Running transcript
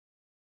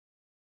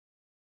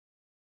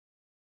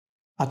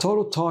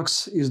Atoro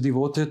Talks is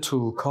devoted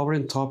to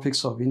covering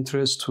topics of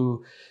interest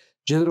to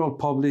general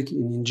public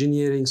in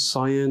engineering,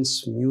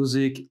 science,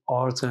 music,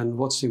 art, and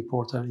what's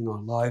important in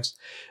our lives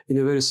in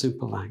a very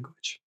simple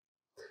language.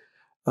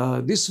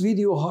 This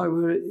video,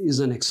 however,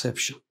 is an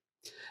exception,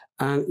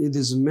 and it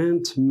is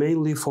meant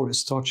mainly for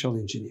structural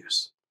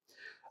engineers.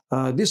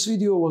 This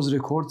video was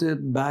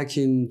recorded back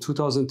in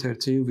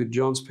 2013 with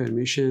John's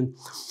permission,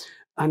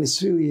 and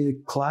it's really a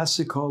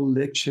classical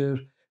lecture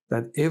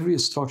that every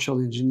structural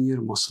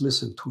engineer must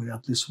listen to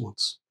at least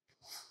once.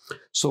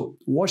 So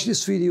watch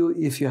this video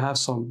if you have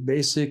some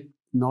basic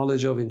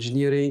knowledge of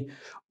engineering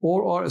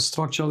or are a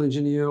structural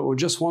engineer or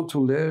just want to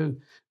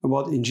learn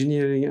about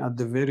engineering at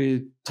the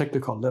very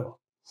technical level.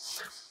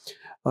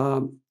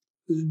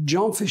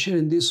 John Fisher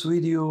in this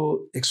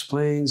video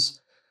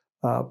explains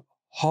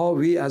how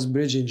we as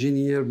bridge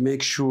engineers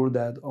make sure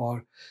that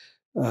our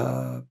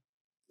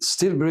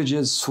steel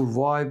bridges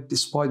survive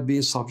despite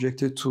being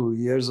subjected to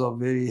years of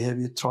very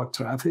heavy truck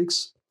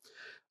traffics.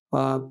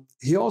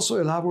 He also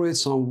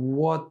elaborates on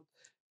what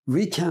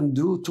we can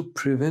do to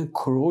prevent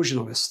corrosion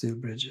of steel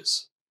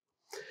bridges.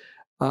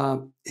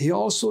 He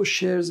also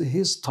shares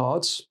his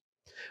thoughts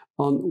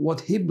on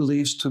what he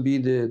believes to be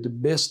the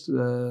best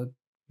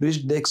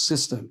bridge deck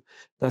system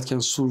that can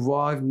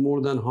survive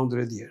more than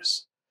 100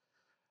 years.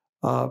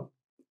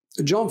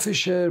 John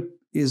Fisher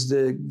is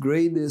the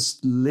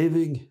greatest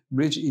living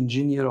bridge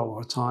engineer of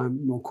our time,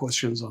 no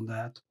questions on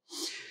that.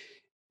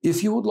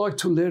 If you would like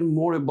to learn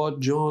more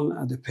about John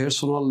at the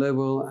personal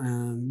level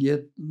and get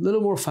a little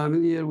more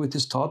familiar with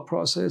his thought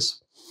process,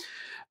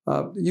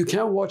 you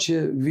can watch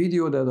a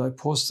video that I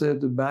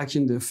posted back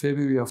in the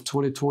February of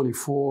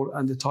 2024,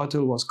 and the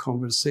title was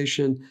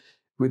Conversation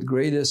with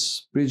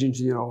Greatest Bridge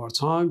Engineer of Our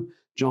Time,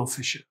 John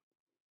Fisher.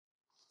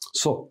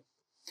 So,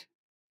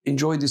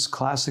 enjoy this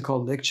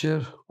classical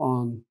lecture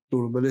on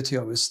durability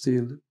of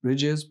steel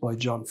bridges by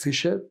John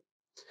Fisher,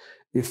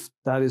 if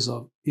that is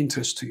of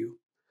interest to you.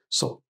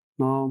 So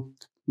now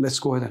let's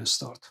go ahead and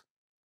start.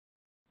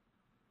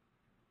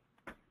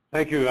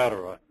 Thank you,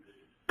 Adarad.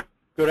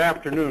 Good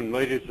afternoon,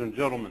 ladies and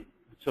gentlemen.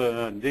 It's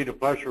indeed a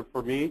pleasure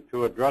for me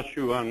to address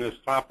you on this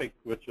topic,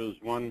 which is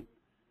one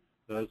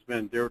that has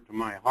been dear to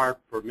my heart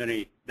for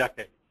many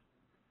decades.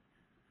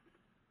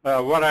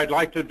 What I'd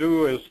like to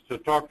do is to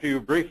talk to you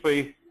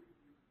briefly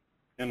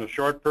in a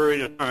short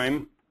period of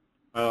time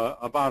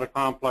about a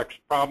complex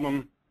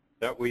problem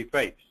that we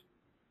face.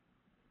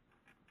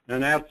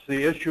 And that's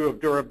the issue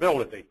of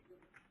durability,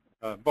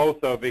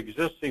 both of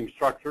existing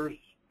structures,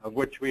 of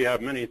which we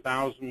have many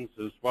thousands,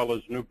 as well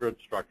as new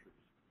bridge structures.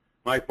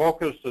 My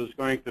focus is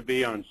going to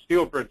be on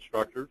steel bridge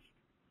structures,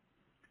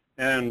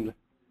 and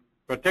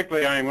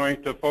particularly I'm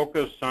going to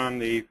focus on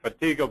the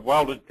fatigue of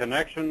welded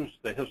connections,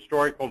 the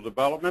historical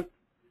development,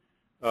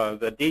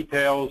 the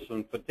details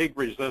and fatigue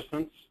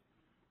resistance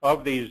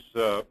of these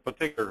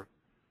particular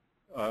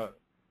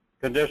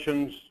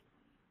conditions,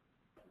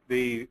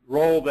 the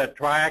role that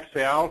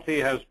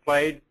triaxiality has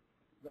played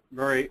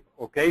very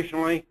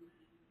occasionally,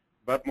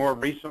 but more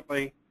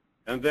recently,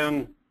 and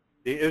then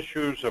the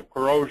issues of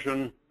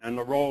corrosion and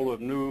the role of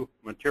new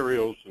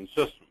materials and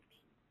systems.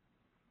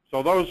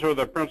 So those are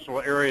the principal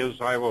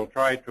areas I will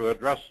try to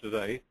address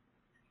today.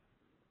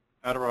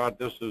 Adarad,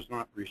 this is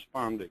not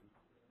responding.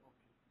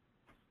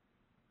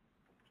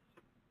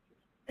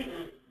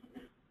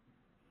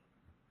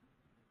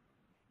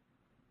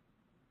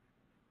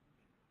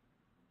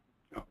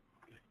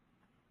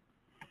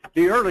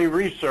 The early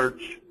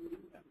research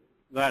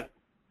that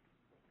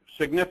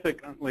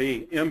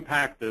significantly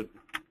impacted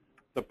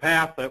the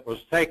path that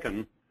was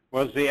taken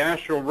was the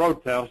actual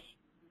road test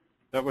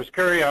that was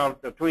carried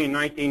out between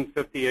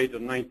 1958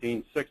 and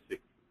 1960.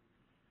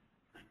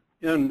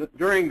 And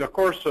during the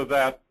course of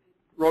that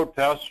road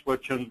test,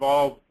 which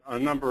involved a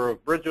number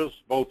of bridges,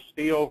 both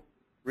steel,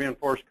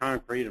 reinforced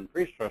concrete, and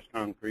pre-stressed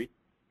concrete,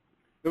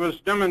 it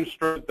was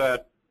demonstrated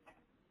that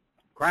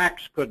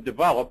cracks could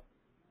develop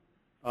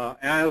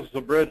as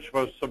the bridge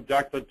was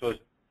subjected to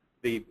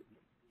the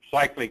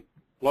cyclic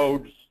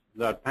loads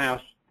that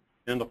passed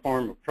in the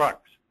form of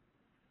trucks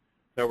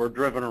that were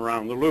driven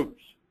around the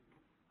loops.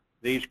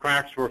 These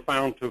cracks were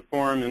found to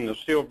form in the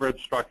steel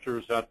bridge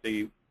structures at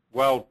the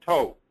weld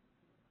toe.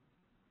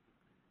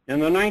 In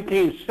the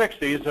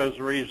 1960s, as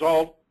a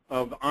result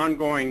of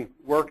ongoing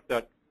work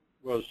that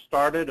was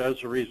started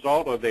as a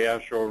result of the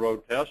Asheville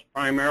Road Test,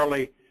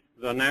 primarily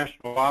the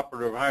National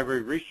Operative Highway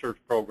Research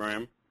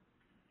Program,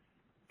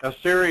 a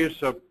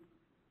series of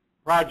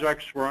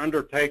projects were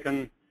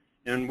undertaken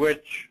in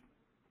which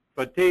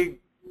fatigue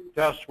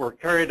tests were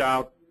carried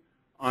out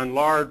on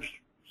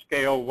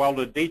large-scale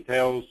welded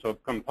details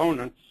of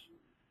components,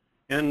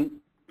 and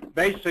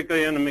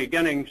basically in the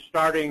beginning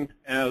starting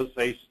as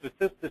a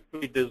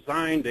statistically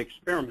designed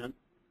experiment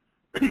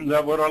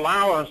that would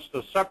allow us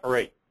to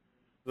separate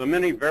the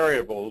many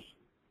variables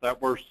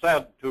that were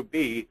said to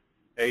be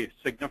a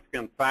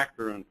significant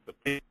factor in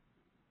fatigue.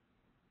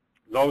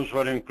 Those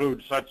would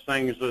include such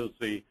things as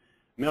the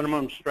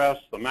minimum stress,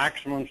 the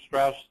maximum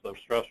stress, the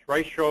stress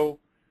ratio,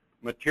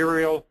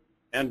 material,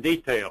 and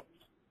details.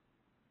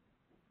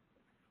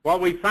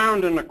 What we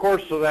found in the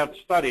course of that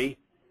study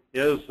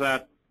is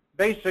that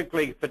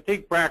basically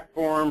fatigue crack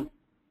forms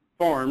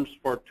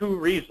for two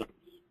reasons,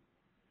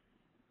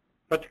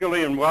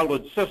 particularly in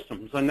welded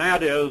systems, and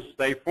that is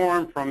they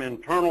form from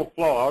internal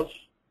flaws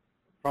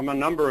from a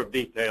number of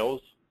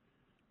details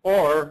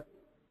or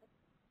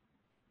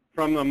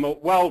from the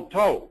weld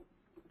toe.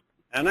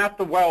 And at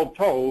the weld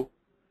toe,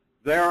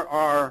 there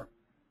are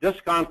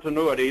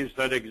discontinuities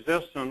that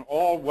exist in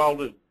all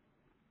welded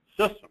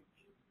systems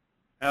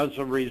as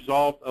a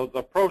result of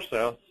the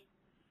process.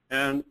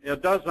 And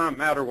it does not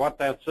matter what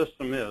that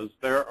system is,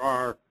 there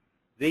are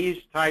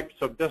these types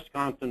of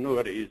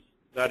discontinuities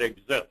that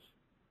exist.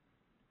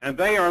 And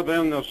they are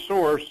then the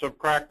source of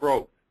crack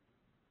growth.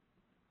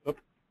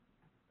 Oops.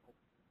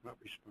 Not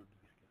responding.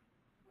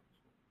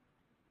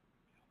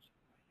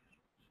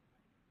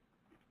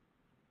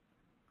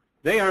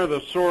 They are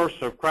the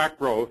source of crack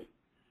growth,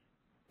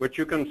 which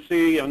you can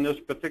see on this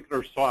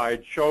particular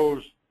slide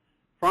shows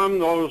from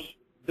those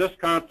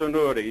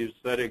discontinuities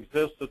that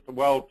exist at the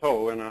weld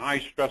toe in a high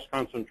stress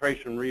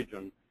concentration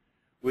region,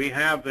 we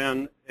have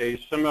then a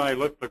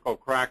semi-elliptical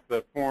crack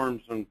that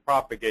forms and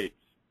propagates.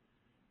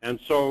 And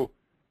so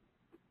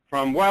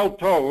from weld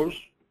toes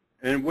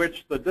in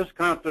which the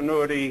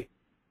discontinuity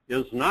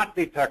is not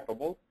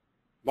detectable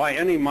by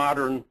any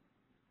modern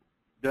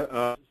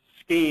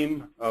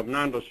scheme of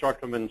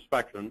non-destructive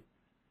inspection,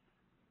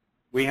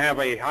 we have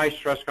a high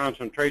stress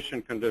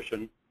concentration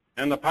condition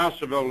and the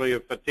possibility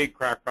of fatigue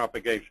crack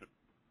propagation.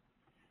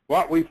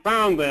 What we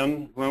found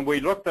then when we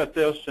looked at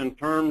this in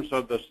terms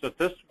of the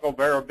statistical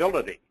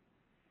variability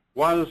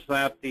was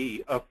that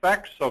the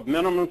effects of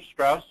minimum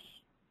stress,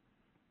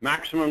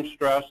 maximum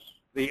stress,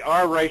 the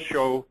R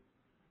ratio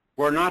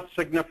were not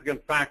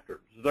significant factors.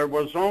 There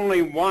was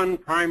only one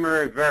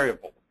primary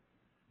variable,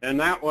 and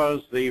that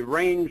was the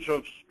range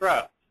of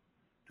stress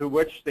to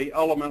which the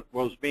element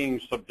was being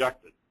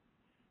subjected.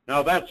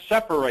 Now that's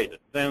separated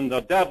then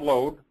the dead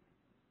load,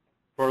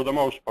 for the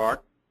most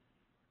part,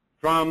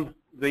 from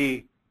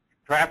the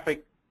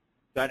traffic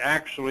that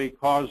actually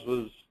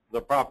causes the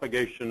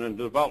propagation and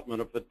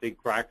development of fatigue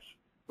cracks,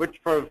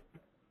 which for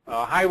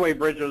highway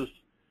bridges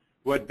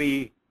would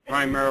be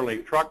primarily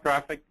truck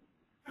traffic.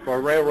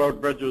 For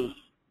railroad bridges,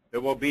 it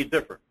will be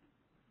different.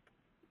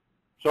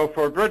 So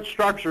for bridge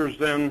structures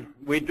then,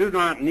 we do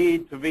not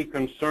need to be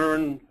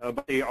concerned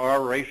about the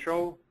R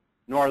ratio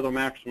nor the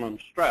maximum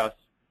stress,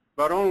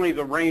 but only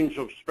the range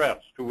of stress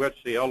to which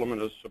the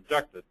element is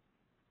subjected.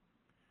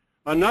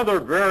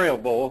 Another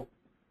variable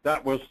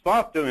that was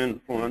thought to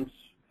influence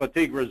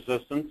fatigue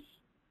resistance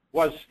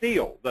was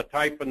steel, the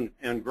type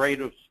and grade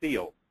of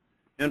steel.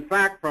 In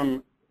fact,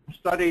 from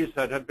studies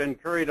that had been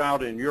carried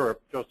out in Europe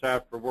just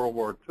after World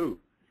War II,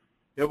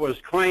 it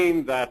was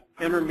claimed that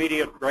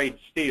intermediate grade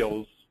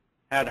steels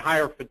had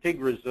higher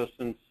fatigue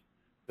resistance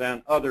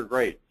than other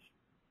grades.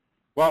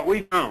 What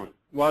we found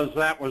was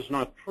that was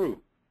not true,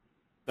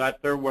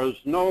 that there was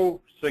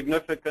no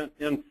significant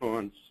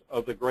influence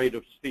of the grade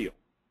of steel.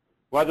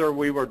 Whether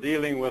we were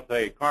dealing with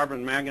a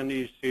carbon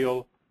manganese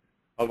steel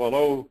of a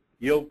low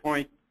yield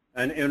point,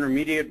 an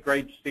intermediate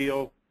grade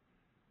steel,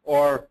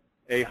 or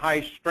a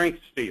high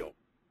strength steel,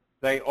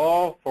 they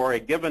all, for a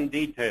given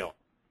detail,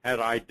 had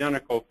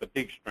identical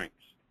fatigue strengths.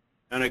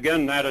 And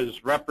again, that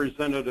is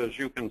represented, as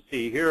you can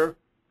see here,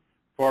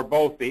 for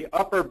both the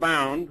upper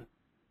bound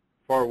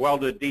for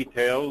welded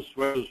details,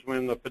 which is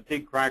when the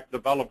fatigue crack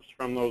develops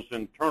from those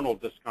internal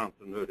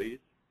discontinuities,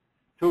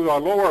 to a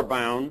lower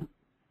bound,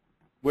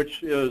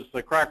 which is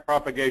the crack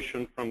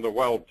propagation from the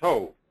weld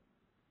toe.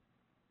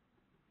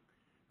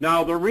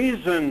 Now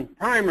the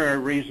primary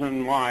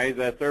reason why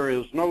that there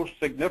is no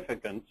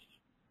significance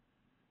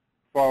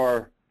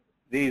for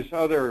these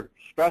other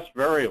stress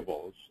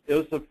variables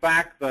is the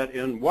fact that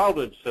in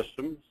welded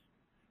systems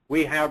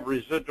we have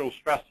residual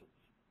stresses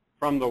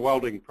from the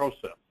welding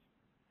process.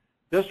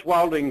 This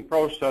welding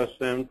process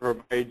then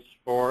provides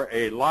for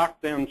a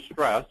locked-in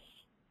stress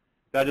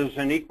that is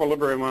in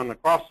equilibrium on the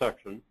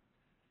cross-section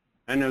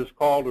and is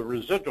called a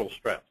residual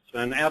stress.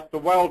 And at the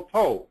weld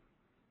toe,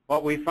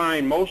 what we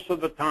find most of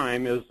the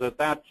time is that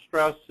that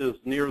stress is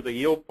near the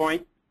yield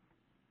point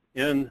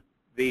in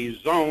the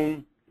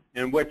zone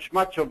in which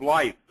much of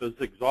life is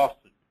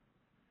exhausted.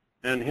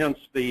 And hence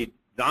the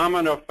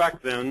dominant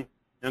effect then,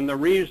 and the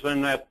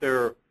reason that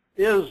there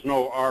is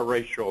no R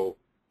ratio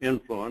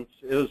influence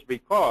is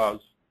because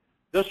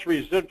this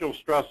residual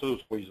stress is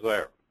always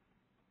there.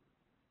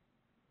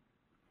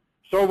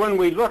 So when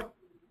we look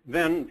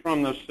then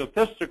from the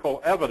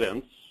statistical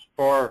evidence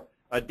for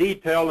a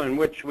detail in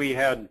which we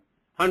had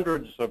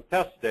hundreds of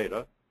test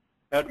data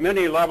at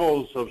many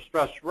levels of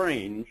stress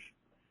range,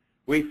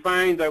 we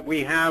find that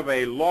we have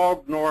a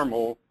log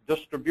normal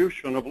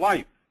distribution of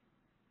life.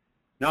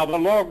 Now the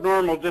log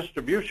normal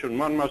distribution,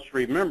 one must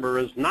remember,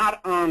 is not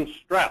on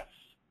stress,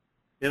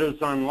 it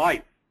is on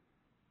life.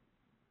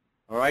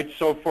 All right,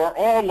 so for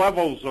all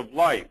levels of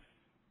life,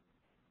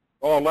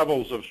 all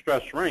levels of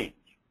stress range,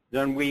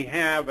 then we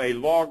have a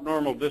log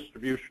normal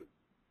distribution.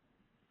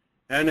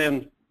 And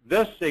then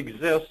this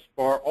exists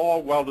for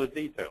all welded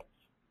details.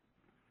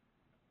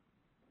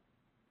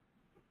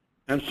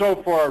 And so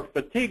for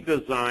fatigue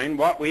design,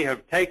 what we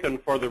have taken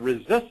for the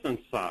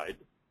resistance side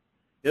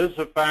is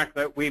the fact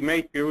that we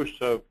make use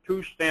of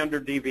 2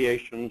 standard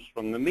deviations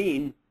from the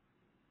mean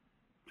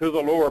to the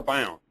lower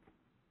bound.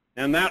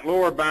 And that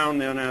lower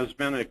bound then has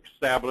been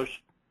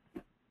established,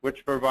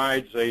 which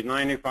provides a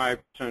 95%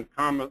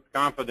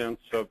 confidence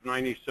of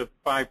 95%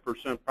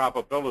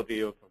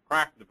 probability of a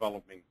crack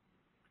developing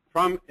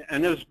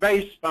and is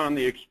based on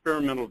the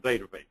experimental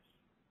database.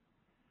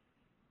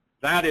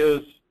 That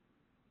is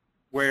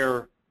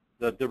where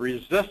the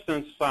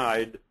resistance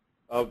side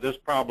of this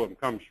problem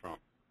comes from.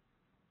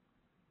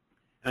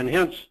 And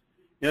hence,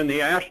 in the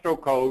AASHTO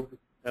code,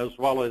 as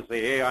well as the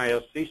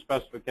AISC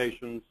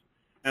specifications,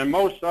 and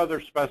most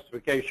other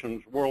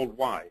specifications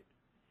worldwide,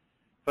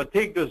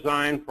 fatigue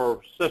design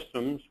for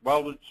systems,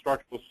 welded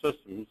structural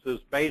systems, is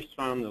based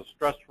on the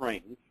stress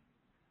range.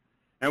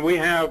 And we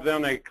have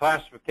then a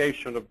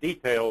classification of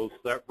details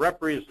that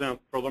represent,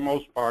 for the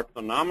most part,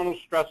 the nominal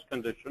stress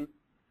condition.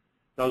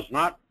 Does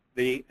not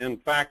in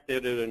fact,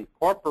 it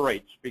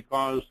incorporates,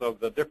 because of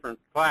the different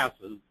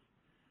classes,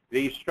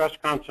 the stress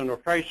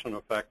concentration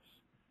effects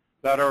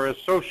that are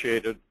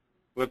associated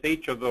with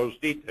each of those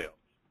details.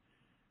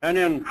 And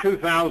in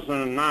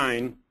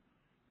 2009,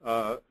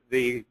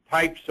 the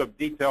types of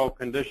detail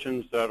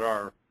conditions that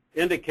are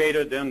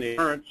indicated in the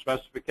current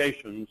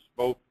specifications,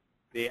 both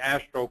the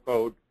AASHTO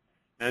code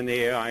and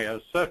the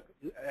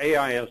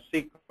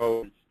AISC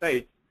code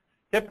states,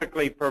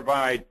 typically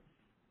provide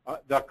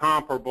the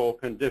comparable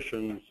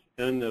conditions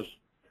in this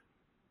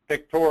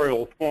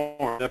pictorial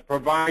form that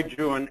provides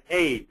you an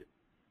aid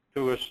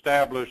to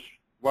establish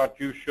what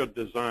you should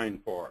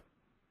design for.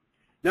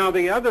 Now,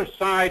 the other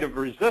side of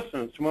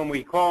resistance, when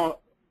we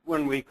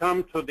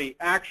come to the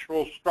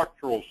actual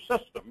structural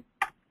system,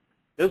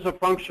 is a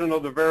function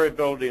of the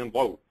variability in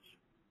loads.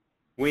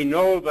 We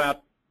know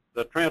that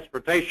the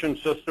transportation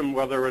system,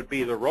 whether it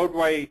be the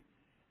roadway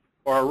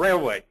or a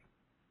railway,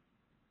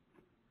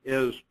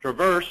 is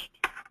traversed,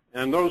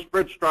 and those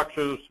bridge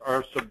structures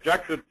are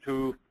subjected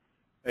to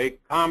a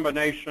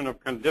combination of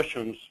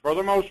conditions. For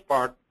the most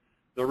part,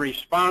 the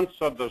response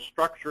of the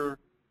structure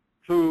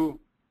to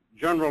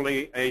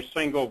generally a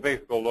single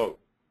vehicle load.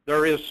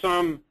 There is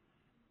some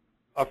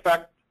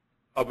effect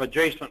of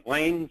adjacent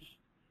lanes,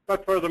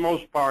 but for the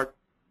most part,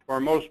 for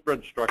most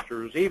bridge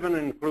structures, even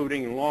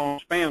including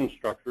long span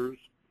structures,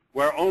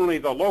 where only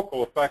the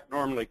local effect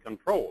normally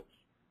controls,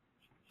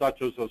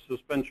 such as a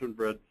suspension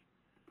bridge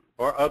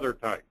or other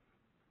type.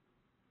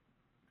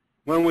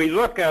 When we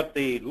look at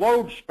the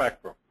load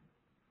spectrum,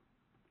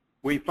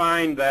 we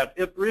find that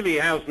it really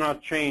has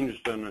not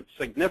changed in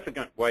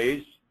significant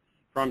ways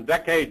from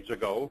decades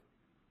ago.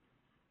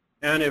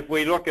 And if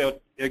we look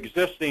at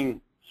existing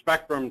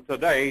spectrum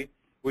today,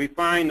 we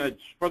find that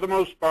for the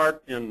most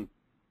part in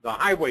the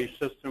highway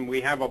system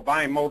we have a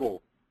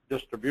bimodal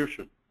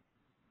distribution,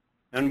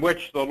 in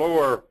which the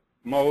lower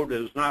mode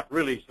is not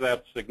really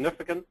that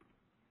significant.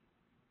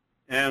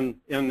 And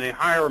in the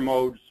higher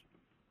modes,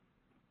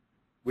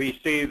 we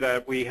see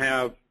that we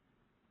have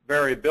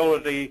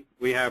variability,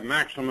 we have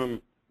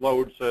maximum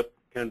loads that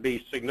can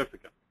be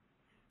significant.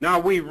 Now,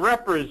 we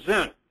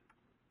represent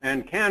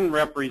and can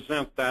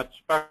represent that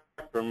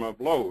spectrum of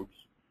loads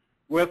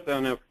with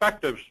an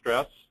effective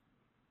stress,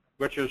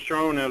 which is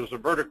shown as a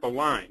vertical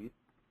line.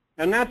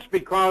 And that's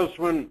because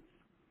when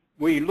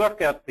we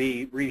look at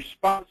the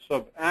response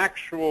of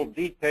actual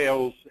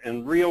details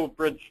in real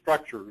bridge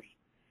structures,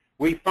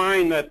 we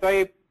find that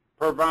they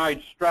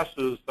provide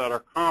stresses that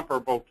are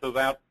comparable to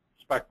that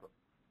spectrum,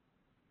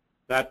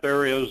 that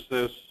there is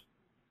this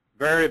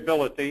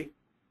variability.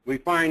 We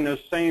find the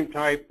same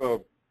type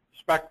of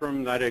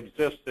spectrum that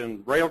exists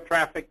in rail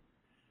traffic,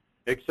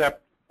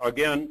 except,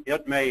 again,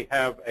 it may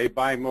have a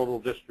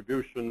bimodal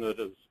distribution that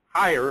is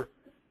higher,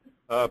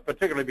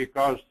 particularly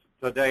because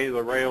today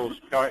the rails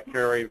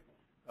carry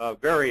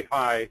very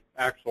high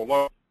axle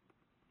loads.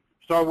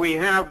 So we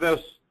have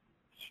this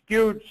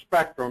skewed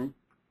spectrum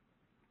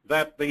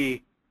that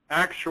the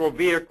actual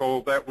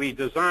vehicle that we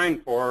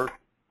designed for,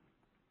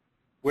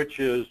 which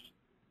is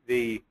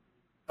the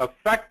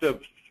effective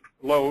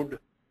load,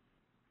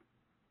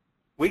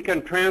 we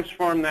can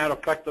transform that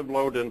effective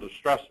load into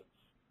stresses.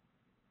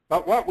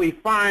 But what we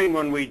find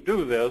when we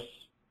do this,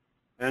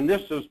 and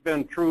this has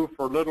been true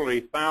for literally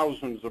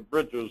thousands of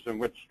bridges in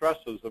which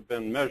stresses have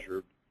been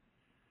measured,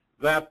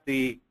 that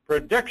the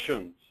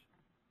predictions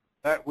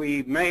that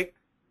we make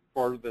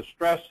for the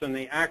stress in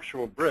the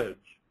actual bridge,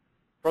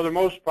 for the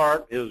most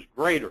part, is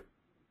greater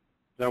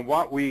than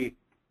what we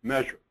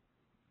measure.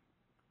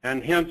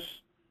 And hence,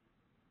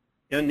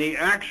 in the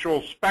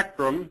actual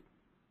spectrum,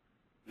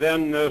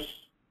 then this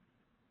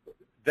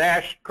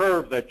dashed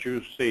curve that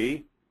you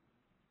see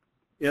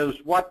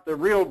is what the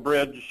real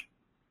bridge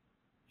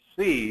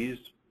sees,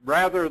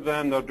 rather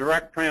than the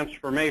direct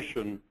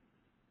transformation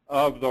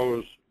of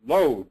those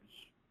loads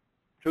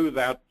to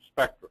that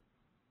spectrum.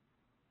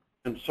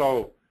 And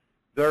so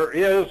there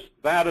is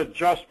that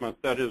adjustment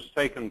that has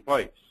taken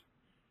place.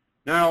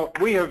 Now,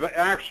 we have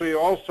actually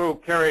also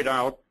carried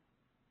out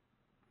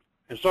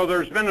And so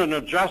there's been an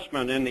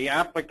adjustment in the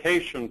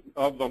application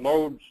of the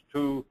loads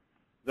to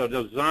the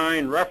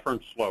design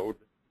reference load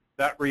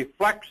that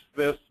reflects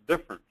this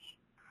difference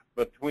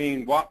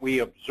between what we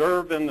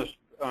observe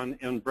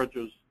in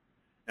bridges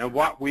and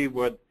what we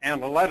would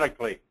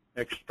analytically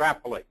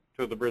extrapolate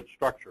to the bridge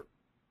structure.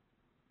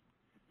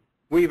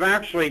 We've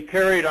actually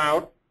carried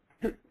out,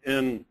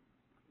 in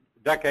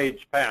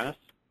decades past,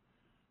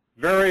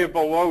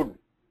 variable load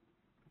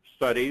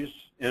studies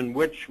in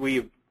which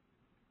we've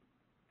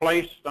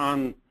placed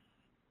on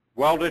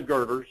welded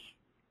girders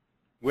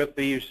with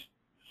these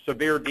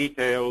severe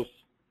details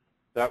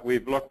that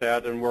we've looked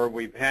at and where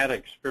we've had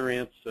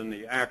experience in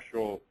the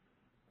actual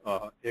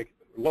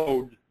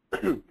load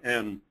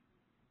and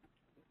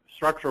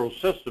structural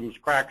systems,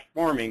 cracks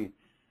forming,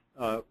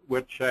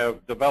 which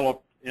have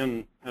developed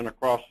in and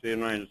across the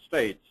United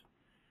States.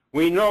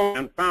 We know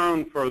and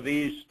found for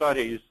these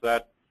studies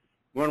that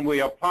when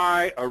we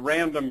apply a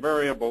random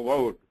variable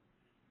load,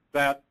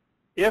 that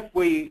if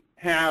we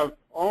have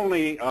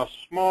only a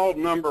small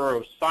number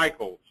of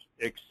cycles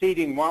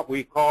exceeding what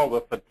we call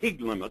the fatigue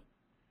limit,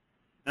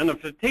 and the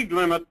fatigue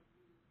limit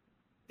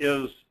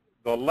is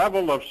the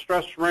level of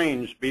stress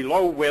range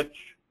below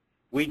which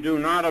we do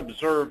not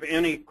observe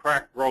any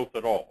crack growth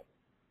at all.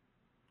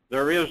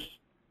 There is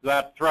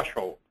that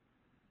threshold.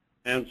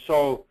 And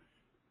so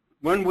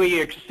when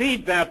we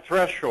exceed that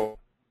threshold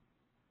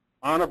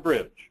on a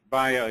bridge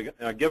by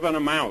a given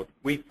amount,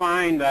 we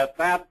find that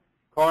that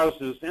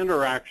causes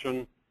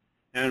interaction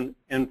and,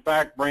 in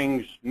fact,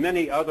 brings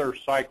many other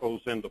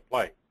cycles into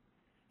play.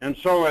 And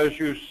so as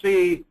you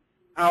see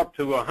out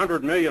to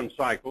 100 million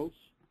cycles,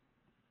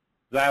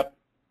 that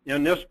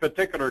in this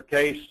particular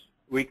case,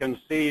 we can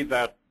see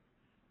that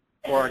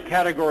for a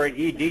Category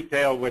E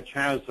detail, which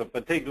has a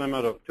fatigue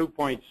limit of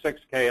 2.6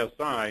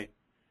 KSI,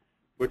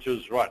 which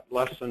is what,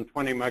 less than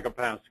 20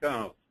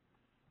 megapascals,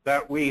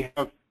 that we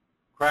have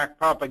crack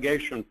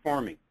propagation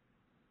forming.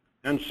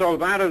 And so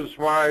that is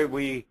why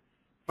we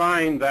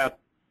find that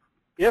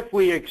if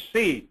we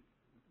exceed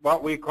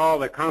what we call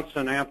the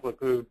constant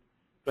amplitude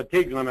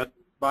fatigue limit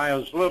by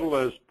as little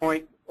as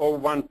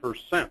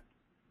 0.01%,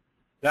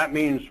 that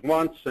means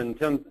once in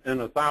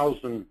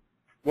 10,000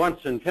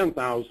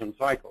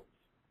 cycles,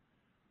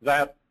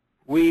 that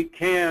we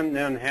can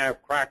then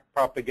have crack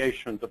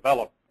propagation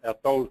develop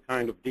at those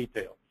kind of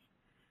details.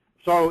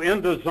 So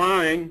in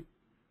design,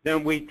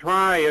 then we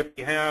try, if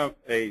you have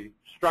a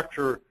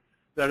structure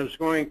that is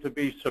going to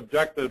be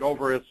subjected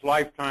over its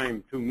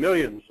lifetime to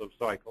millions of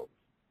cycles,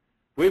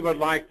 we would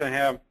like to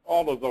have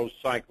all of those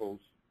cycles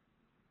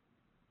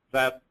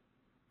that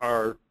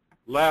are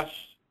less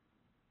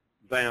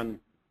than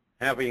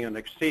having an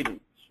exceedance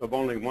of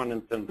only 1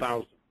 in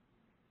 10,000.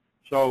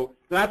 So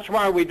that's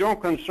why we don't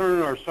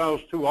concern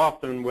ourselves too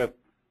often with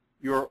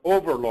your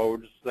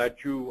overloads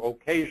that you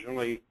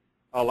occasionally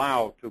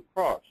allow to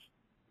cross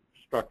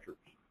structures.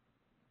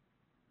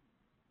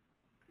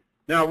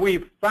 Now,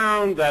 we've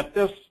found that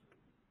this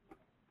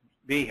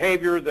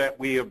behavior that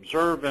we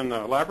observe in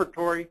the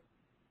laboratory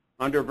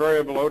under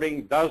variable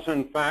loading does,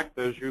 in fact,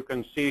 as you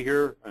can see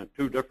here,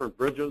 2 different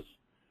bridges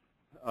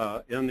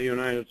in the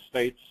United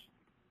States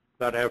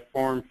that have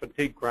formed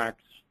fatigue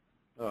cracks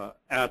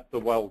at the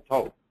weld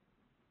toe.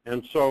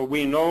 And so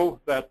we know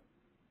that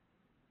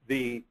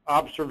the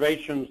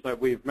observations that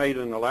we've made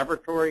in the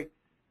laboratory,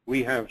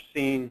 we have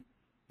seen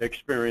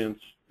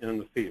experience in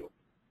the field.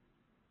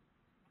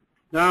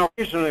 Now,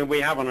 recently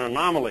we have an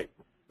anomaly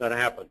that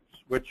happens,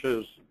 which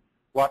is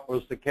what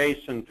was the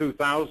case in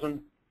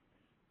 2000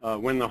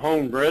 when the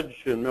Hone Bridge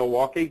in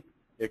Milwaukee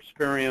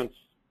experienced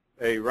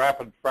a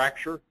rapid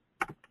fracture,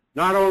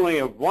 not only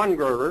of one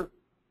girder,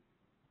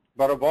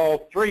 but of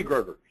all 3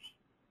 girders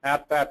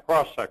at that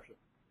cross-section.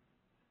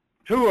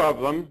 2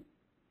 of them,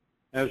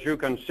 as you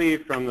can see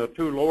from the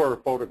 2 lower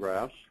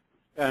photographs,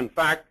 in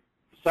fact,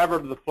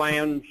 severed the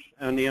flange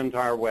and the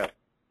entire web.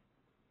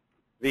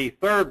 The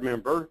 3rd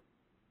member,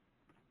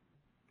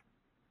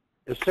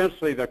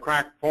 essentially the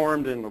crack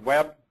formed in the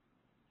web,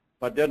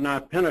 but did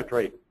not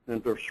penetrate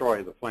and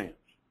destroy the flange.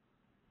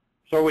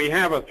 So we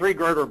have a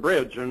 3-girder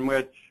bridge in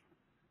which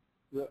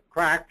the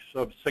cracks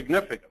of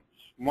significance,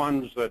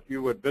 ones that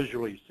you would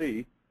visually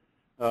see,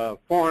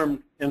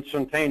 formed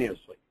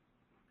instantaneously.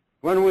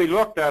 When we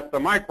looked at the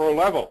micro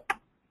level,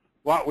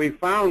 what we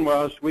found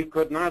was we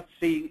could not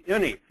see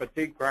any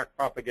fatigue crack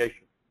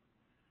propagation.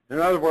 In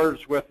other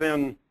words,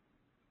 within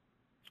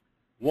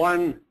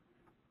 1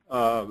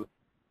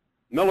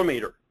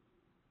 millimeter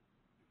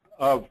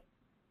of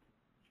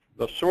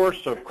the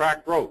source of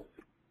crack growth,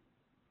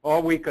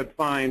 all we could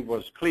find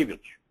was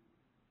cleavage.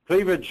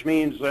 Cleavage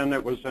means then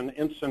it was an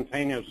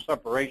instantaneous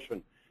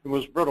separation. It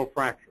was brittle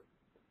fracture.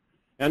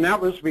 And that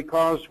was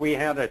because we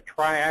had a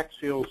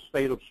triaxial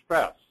state of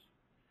stress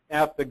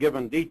at the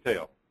given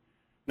detail.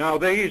 Now,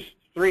 these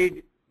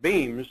 3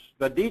 beams,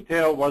 the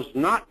detail was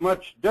not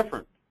much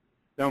different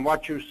than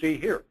what you see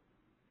here,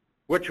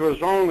 which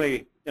was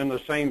only in the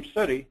same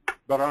city,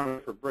 but on a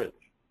different bridge.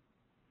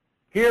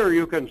 Here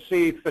you can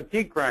see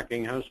fatigue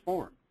cracking has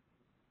formed.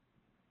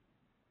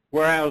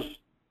 Whereas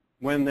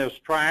when this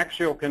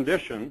triaxial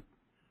condition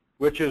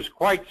which is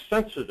quite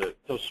sensitive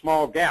to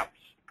small gaps.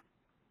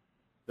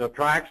 The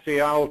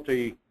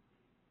triaxiality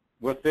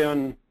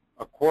within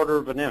a quarter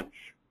of an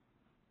inch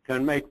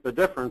can make the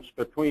difference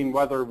between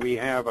whether we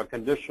have a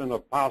condition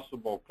of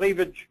possible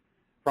cleavage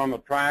from a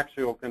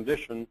triaxial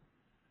condition.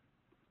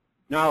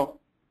 Now,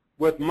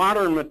 with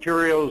modern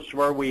materials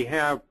where we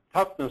have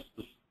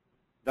toughnesses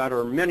that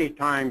are many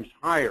times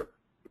higher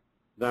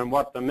than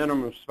what the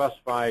minimum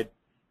specified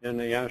in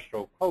the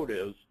AASHTO code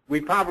is,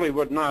 we probably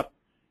would not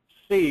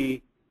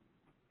see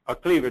a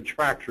cleavage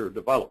fracture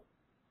develop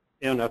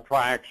in a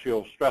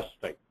triaxial stress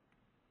state,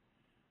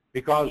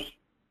 because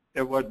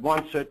it would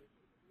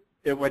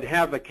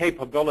have the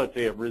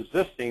capability of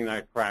resisting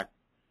that crack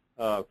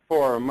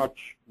for a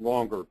much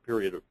longer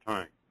period of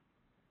time.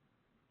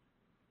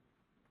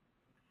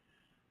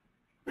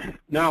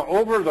 Now,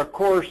 over the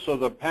course of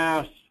the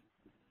past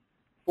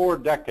 4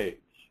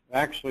 decades,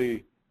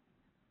 actually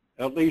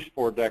at least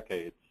 4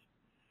 decades,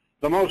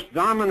 the most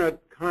dominant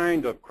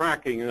kind of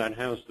cracking that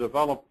has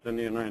developed in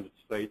the United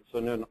States,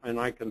 and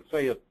I can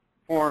say it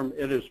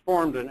is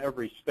formed in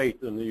every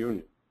state in the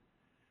Union,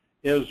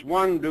 is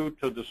one due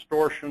to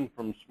distortion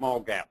from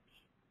small gaps.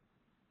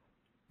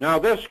 Now,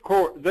 this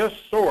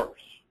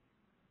source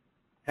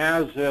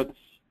has its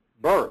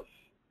birth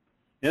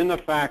in the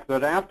fact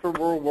that after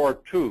World War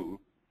II,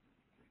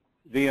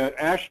 the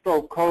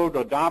AASHTO code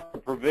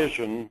adopted a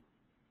provision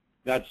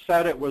that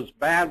said it was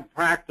bad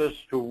practice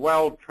to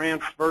weld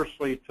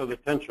transversely to the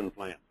tension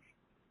flange.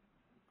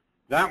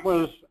 That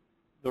was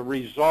the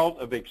result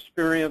of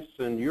experience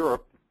in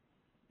Europe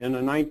in the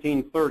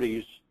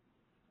 1930s,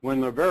 when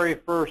the very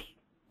first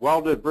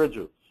welded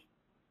bridges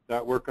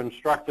that were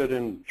constructed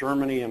in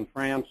Germany and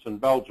France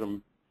and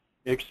Belgium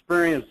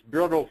experienced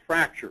brittle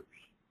fractures.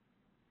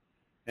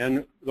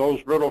 And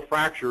those brittle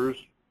fractures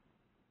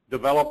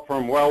developed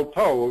from weld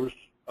toes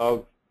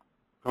of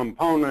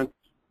components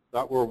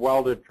that were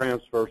welded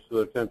transverse to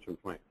the tension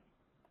flange.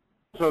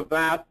 So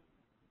that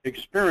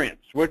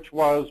experience, which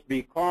was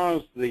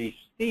because the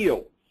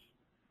steels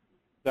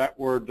that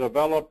were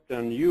developed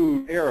in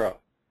U era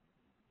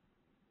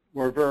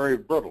were very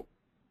brittle.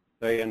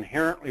 They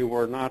inherently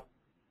were not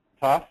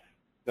tough.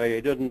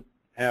 They didn't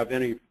have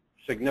any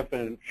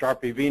significant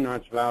Sharpie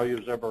V-notch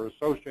values ever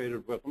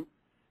associated with them.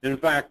 In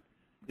fact,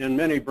 in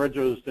many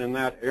bridges in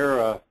that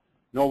era,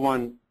 no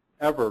one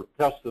ever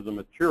tested the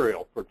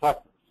material for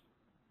toughness.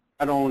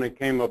 That only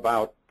came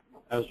about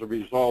as a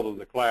result of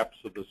the collapse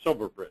of the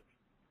Silver Bridge.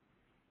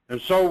 And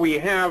so we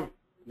have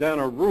then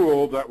a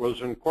rule that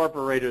was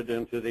incorporated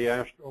into the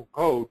AASHTO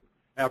code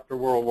after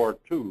World War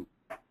II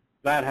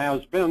that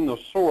has been the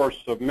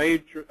source of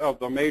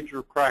the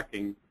major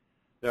cracking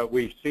that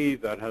we see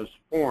that has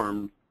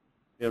formed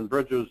in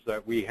bridges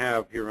that we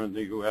have here in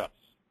the U.S.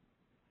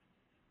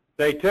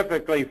 They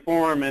typically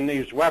form in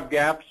these web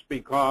gaps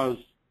because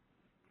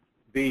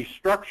the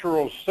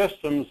structural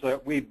systems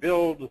that we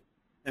build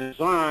and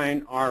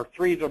design are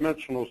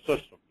three-dimensional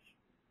systems.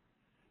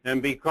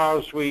 And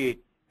because we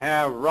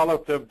have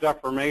relative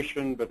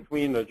deformation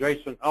between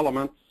adjacent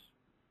elements,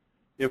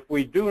 if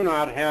we do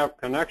not have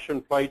connection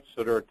plates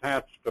that are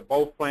attached to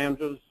both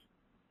flanges,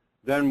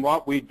 then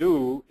what we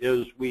do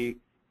is we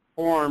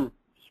form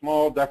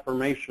small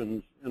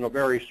deformations in a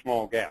very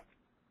small gap.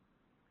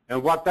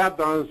 And what that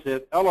does,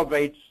 it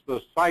elevates the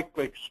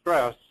cyclic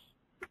stress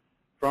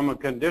from a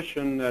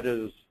condition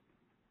that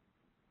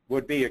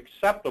would be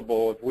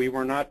acceptable if we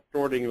were not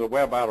sorting the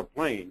web out of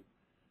plane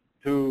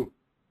to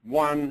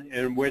one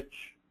in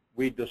which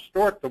we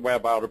distort the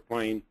web out of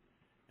plane,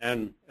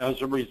 and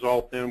as a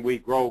result then we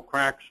grow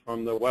cracks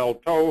from the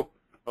weld toe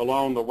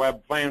along the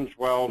web flange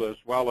weld as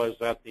well as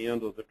at the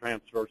end of the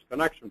transverse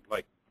connection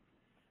plate.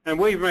 And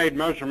we've made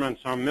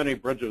measurements on many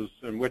bridges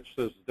in which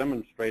this is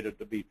demonstrated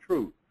to be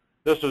true.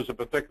 This is a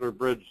particular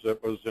bridge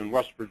that was in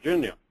West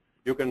Virginia.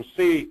 You can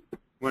see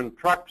when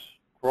trucks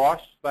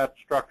cross that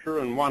structure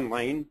in one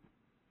lane,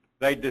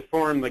 they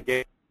deform the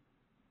gap.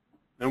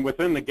 And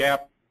within the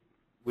gap,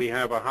 we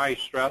have a high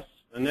stress.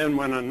 And then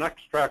when a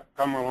next truck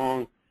comes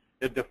along,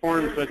 it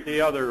deforms it the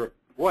other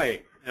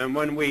way. And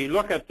when we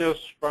look at this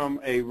from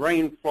a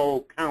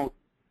rainflow count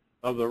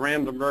of the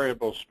random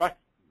variable spectrum,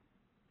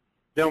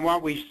 then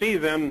what we see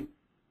then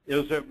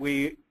is that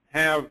we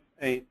have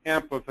an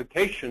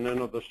amplification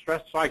of the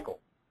stress cycle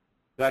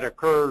that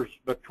occurs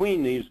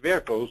between these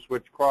vehicles,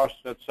 which cross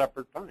at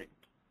separate times,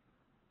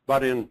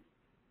 but in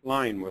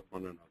line with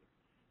one another.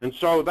 And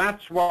so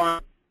that's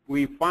why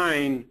we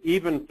find,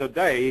 even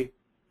today,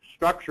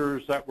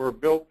 structures that were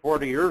built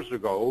 40 years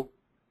ago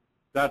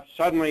that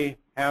suddenly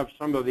have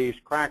some of these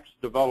cracks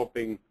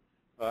developing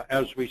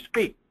as we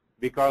speak,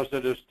 because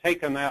it has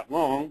taken that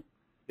long.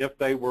 If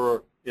they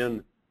were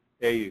in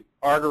a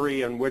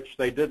artery in which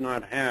they did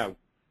not have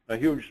a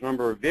huge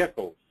number of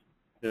vehicles,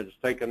 it has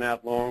taken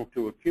that long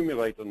to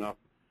accumulate enough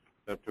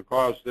to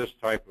cause this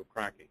type of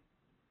cracking.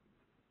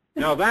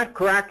 Now, that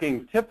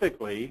cracking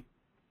typically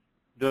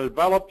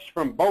develops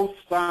from both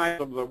sides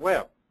of the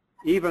web,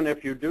 even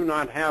if you do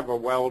not have a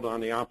weld on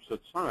the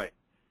opposite side.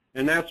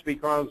 And that's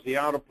because the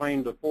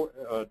out-of-plane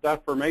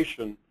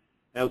deformation,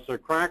 as the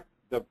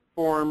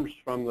deforms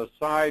from the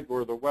side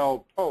where the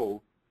weld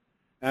toe,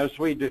 as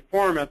we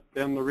deform it,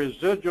 then the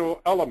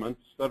residual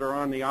elements that are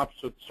on the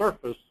opposite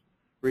surface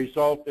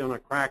result in a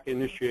crack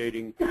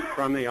initiating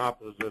from the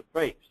opposite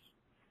face.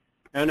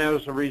 And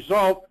as a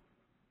result,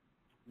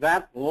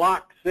 that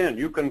locks in.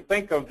 You can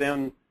think of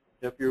then,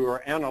 if you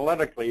are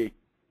analytically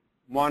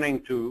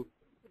wanting to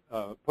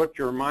put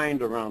your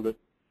mind around it,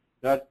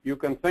 that you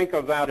can think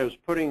of that as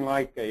putting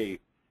like a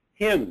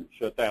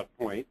hinge at that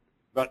point,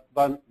 but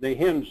the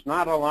hinge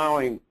not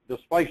allowing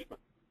displacement.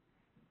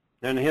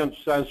 And hence,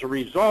 as a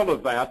result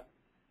of that,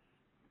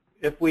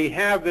 if we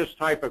have this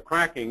type of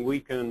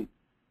cracking,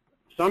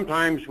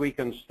 sometimes we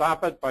can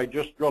stop it by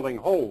just drilling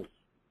holes,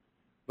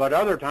 but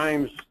other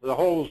times the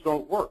holes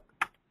don't work,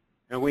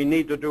 and we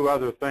need to do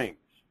other things,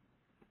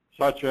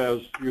 such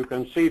as you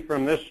can see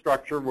from this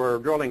structure where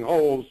drilling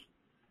holes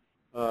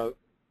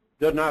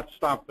did not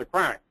stop the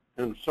crack.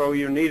 And so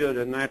you needed,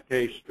 in that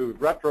case, to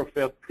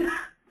retrofit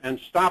and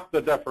stop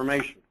the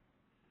deformation.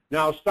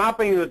 Now,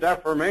 stopping the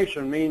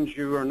deformation means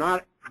you are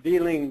not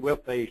dealing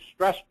with a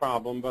stress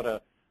problem,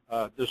 but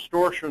a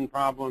distortion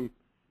problem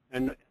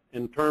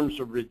in terms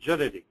of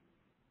rigidity.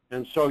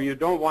 And so you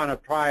don't want to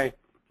try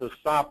to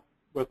stop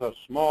with a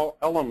small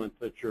element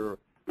that you're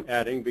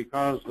adding,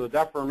 because the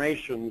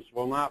deformations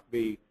will not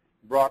be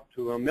brought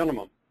to a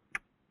minimum.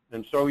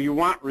 And so you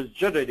want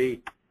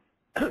rigidity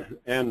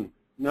and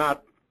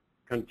not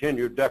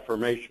continued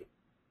deformation.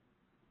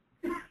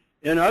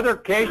 In other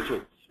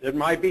cases, it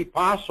might be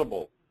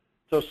possible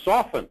to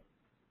soften.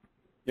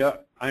 Yeah,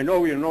 I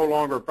know you no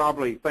longer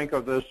probably think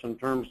of this in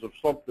terms of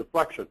slope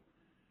deflection,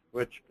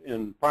 which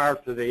prior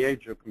to the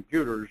age of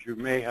computers you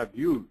may have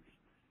used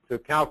to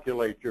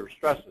calculate your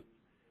stresses.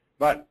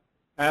 But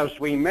as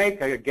we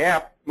make a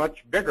gap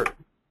much bigger,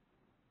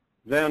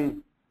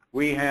 then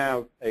we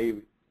have a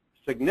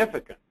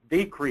significant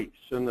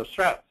decrease in the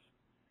stress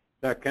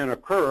that can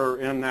occur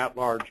in that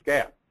large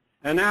gap.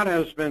 And that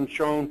has been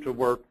shown to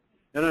work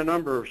in a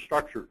number of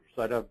structures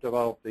that have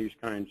developed these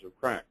kinds of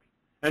cracks,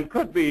 and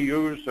could be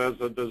used as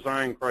a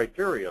design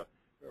criteria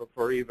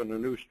for even a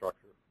new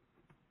structure.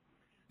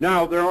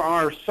 Now, there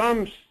are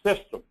some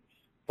systems,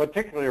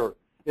 particularly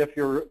if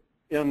you're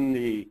in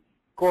the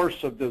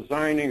course of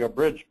designing a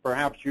bridge,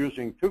 perhaps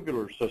using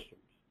tubular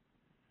systems.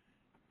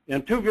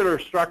 In tubular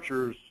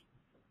structures,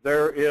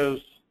 there is,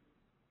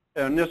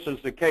 and this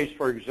is the case,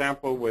 for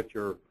example, with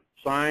your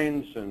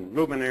signs and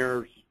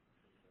luminaires,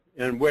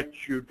 in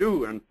which you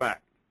do, in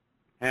fact,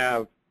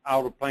 have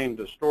out-of-plane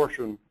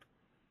distortion.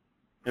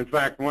 In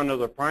fact, one of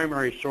the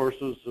primary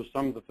sources of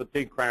some of the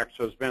fatigue cracks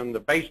has been the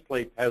base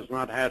plate has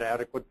not had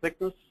adequate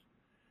thickness.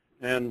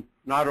 And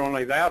not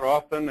only that,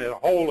 often a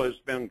hole has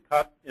been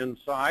cut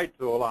inside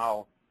to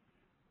allow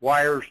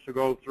wires to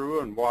go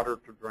through and water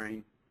to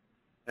drain.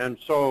 And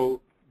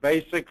so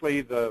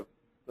basically the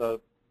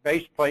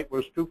base plate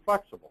was too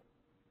flexible.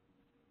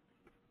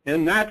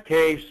 In that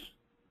case,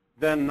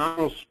 then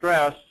nominal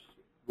stress,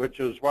 which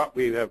is what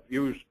we have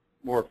used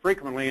more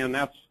frequently, and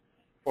that's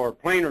for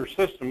planar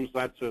systems,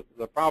 that's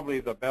probably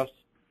the best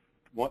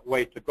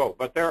way to go.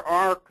 But there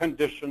are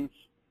conditions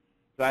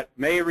that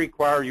may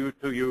require you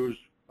to use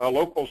a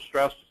local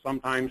stress,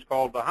 sometimes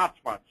called the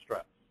hotspot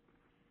stress,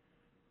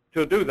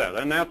 to do that.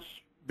 And that's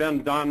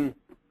been done,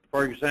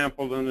 for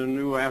example, in the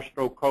new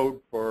ASTRO code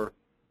for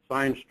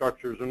sign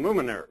structures and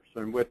luminaires,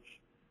 in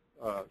which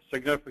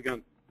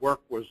significant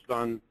work was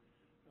done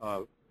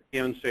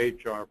in the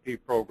HRP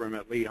program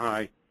at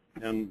Lehigh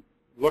and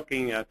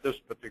looking at this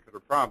particular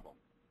problem.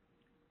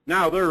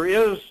 Now, there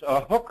is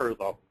a hooker,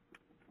 though,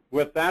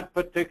 with that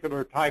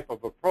particular type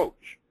of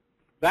approach.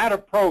 That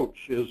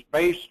approach is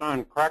based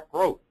on crack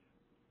growth.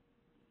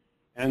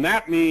 And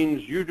that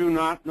means you do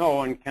not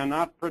know and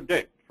cannot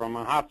predict from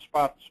a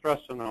hotspot stress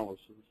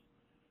analysis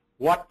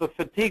what the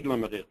fatigue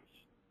limit is.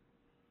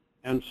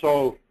 And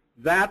so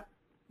that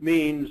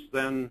means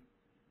then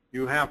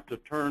you have to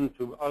turn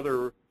to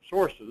other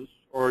sources,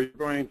 or you're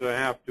going to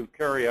have to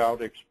carry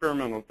out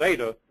experimental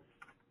data.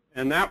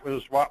 And that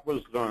was what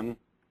was done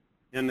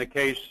in the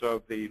case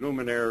of the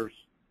luminaires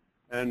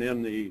and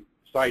in the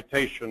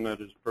citation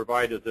that is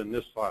provided in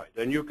this slide.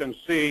 And you can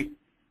see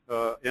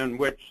in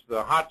which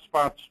the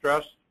hotspot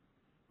stress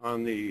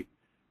on the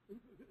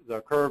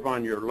curve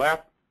on your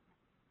left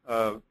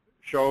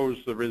shows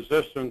the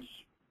resistance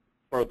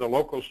for the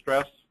local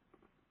stress,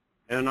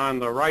 and on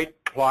the right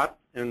plot,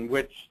 in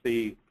which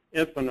the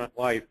infinite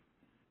life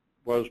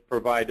was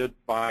provided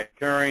by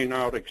carrying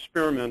out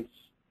experiments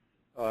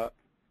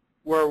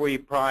where we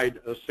tried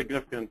a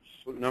significant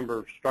number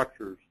of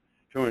structures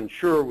to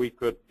ensure we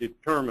could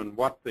determine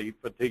what the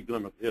fatigue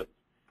limit is.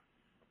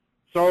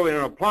 So in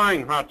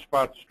applying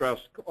hotspot stress,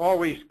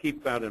 always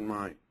keep that in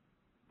mind.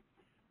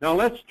 Now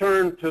let's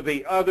turn to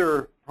the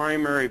other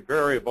primary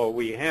variable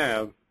we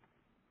have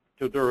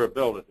to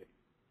durability,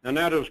 and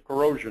that is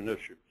corrosion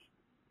issues.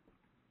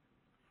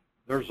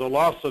 There's a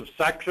loss of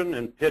section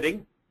and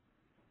pitting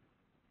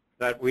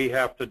that we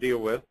have to deal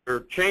with. There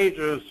are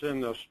changes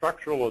in the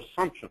structural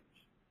assumptions.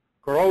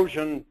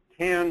 Corrosion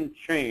can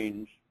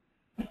change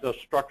the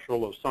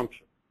structural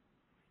assumption.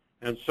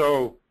 And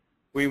so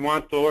we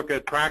want to look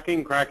at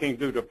cracking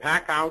due to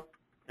pack out,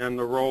 and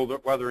the role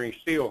that weathering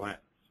steel has.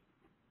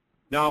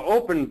 Now,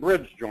 open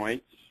bridge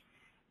joints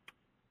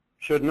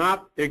should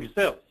not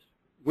exist.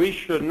 We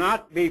should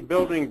not be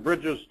building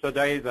bridges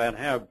today that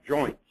have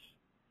joints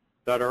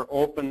that are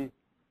open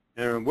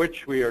and in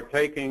which we are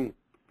taking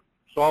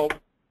salt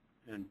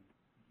and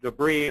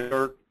debris and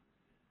dirt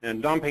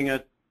and dumping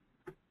it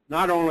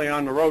not only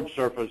on the road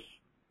surface,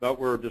 but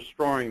we're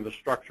destroying the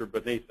structure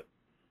beneath it.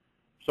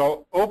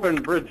 So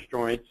open bridge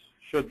joints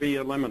should be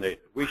eliminated.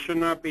 We should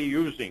not be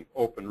using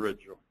open bridge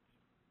joints.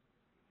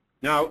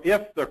 Now,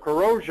 if the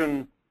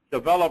corrosion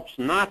develops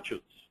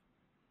notches,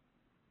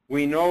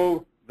 we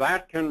know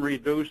that can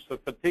reduce the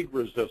fatigue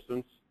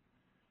resistance,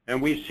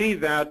 and we see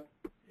that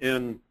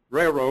in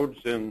railroads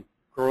in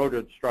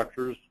corroded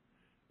structures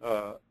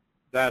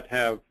that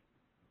have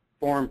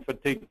formed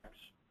fatigue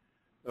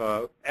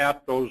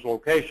at those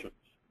locations,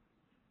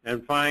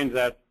 and find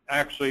that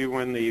actually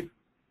when the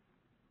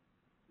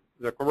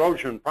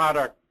corrosion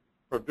product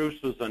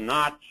produces a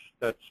notch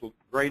that's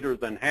greater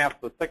than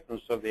half the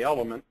thickness of the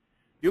element,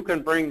 you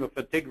can bring the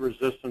fatigue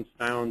resistance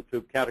down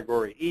to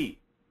category E,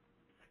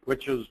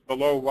 which is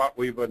below what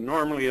we would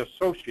normally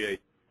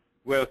associate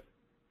with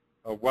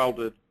a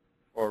welded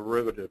or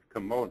riveted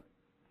component.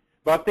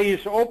 But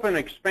these open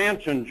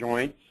expansion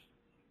joints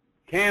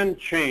can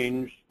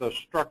change the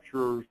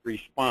structure's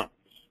response.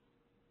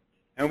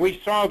 And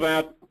we saw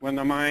that when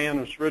the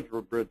Mianus Ridge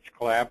Bridge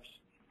collapsed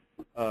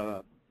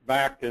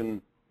back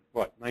in,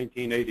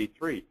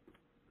 1983.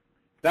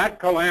 That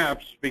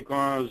collapsed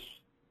because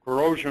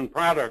corrosion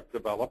product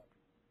developed.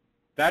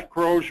 That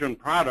corrosion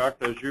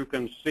product, as you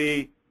can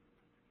see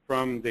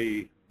from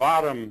the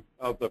bottom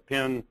of the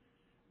pin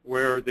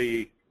where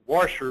the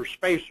washer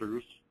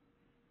spacers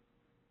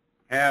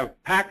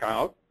have pack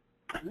out,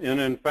 and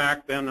in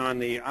fact then on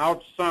the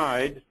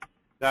outside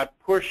that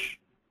push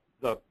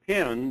the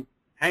pin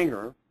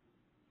hanger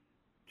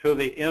to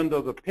the end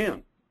of the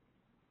pin.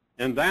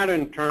 And that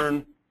in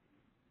turn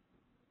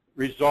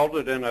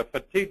resulted in a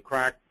fatigue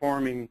crack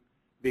forming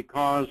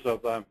because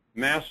of a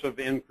massive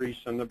increase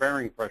in the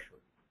bearing pressure.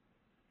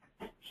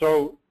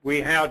 So we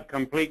had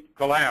complete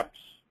collapse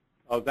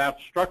of that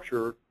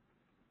structure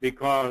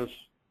because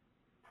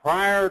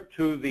prior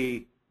to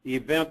the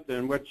event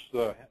in which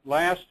the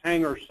last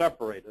hanger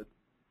separated,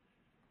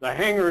 the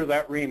hanger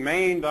that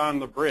remained on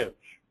the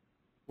bridge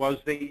was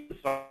the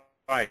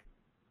inside,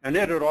 and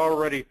it had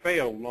already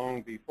failed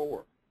long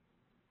before.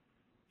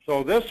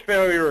 So this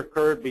failure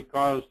occurred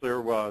because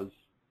there was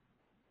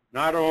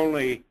not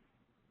only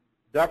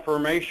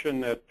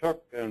deformation that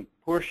took and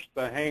pushed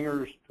the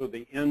hangers to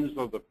the ends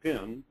of the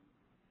pin,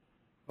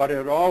 but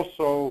it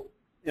also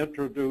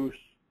introduced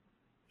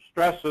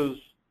stresses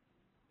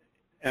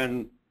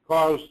and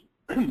caused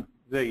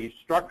the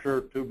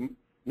structure to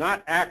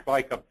not act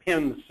like a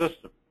pin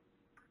system.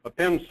 A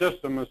pin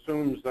system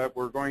assumes that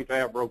we're going to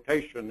have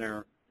rotation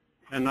there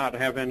and not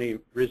have any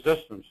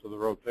resistance to the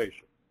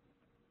rotation.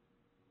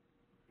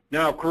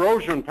 Now,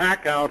 corrosion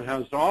packout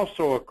has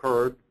also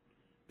occurred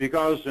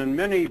because in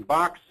many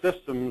box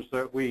systems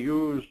that we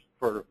use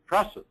for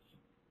trusses,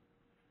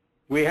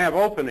 we have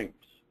openings.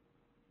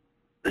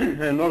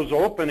 And those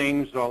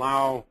openings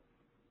allow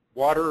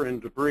water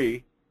and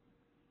debris,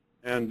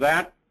 and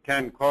that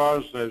can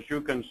cause, as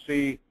you can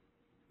see,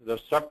 the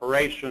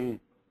separation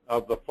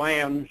of the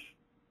flange,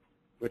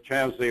 which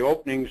has the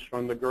openings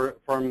from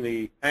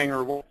the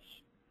hanger walls.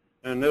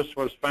 And this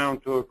was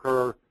found to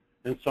occur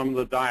in some of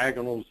the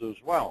diagonals as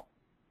well.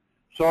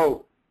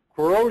 So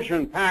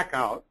corrosion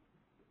packout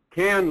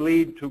can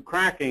lead to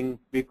cracking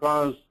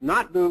because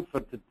not due to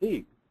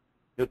fatigue,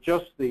 it's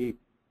just the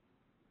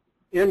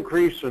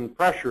increase in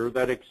pressure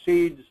that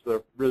exceeds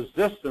the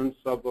resistance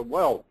of the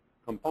weld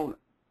component.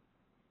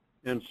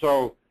 And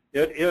so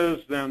it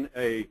is then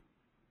a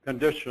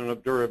condition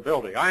of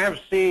durability. I have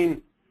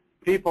seen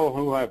people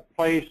who have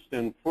placed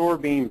in floor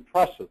beam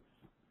trusses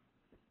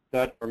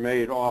that are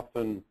made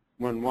often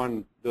when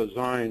one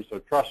designs a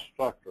truss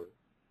structure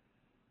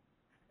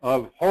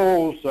of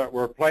holes that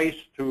were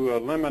placed to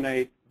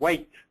eliminate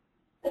weight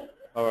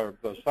or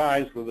the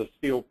size of the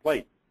steel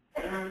plate.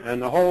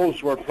 And the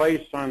holes were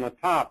placed on the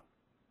top.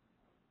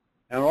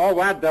 And all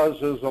that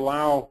does is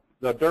allow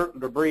the dirt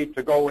and debris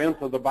to go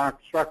into the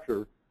box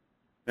structure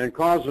and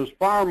causes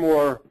far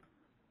more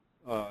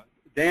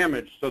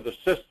damage to the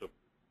system.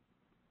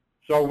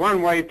 So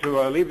one way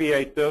to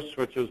alleviate this,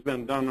 which has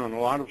been done on a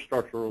lot of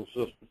structural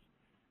systems,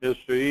 is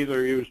to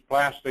either use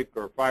plastic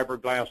or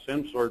fiberglass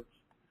inserts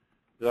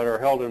that are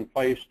held in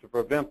place to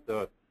prevent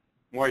the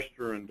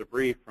moisture and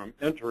debris from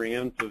entering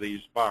into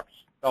these box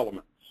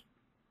elements.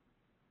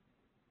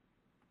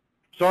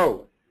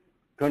 So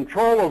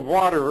control of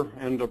water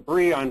and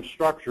debris on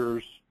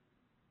structures,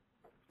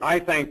 I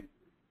think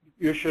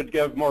you should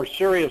give more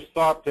serious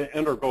thought to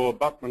integral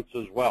abutments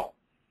as well.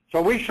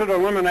 So we should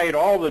eliminate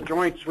all the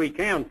joints we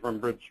can from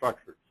bridge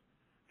structures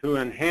to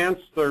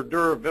enhance their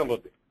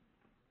durability.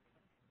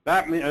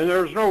 And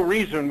there's no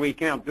reason we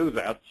can't do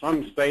that.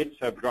 Some states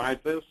have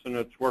tried this and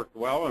it's worked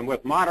well, and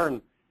with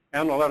modern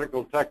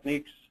analytical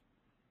techniques,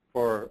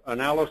 for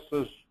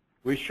analysis,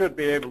 we should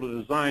be able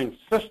to design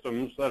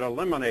systems that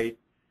eliminate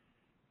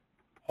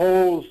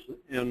holes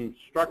in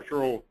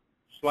structural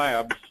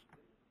slabs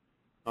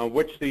on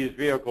which these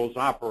vehicles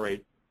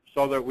operate,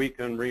 so that we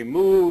can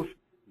remove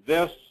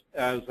this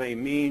as a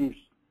means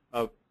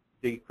of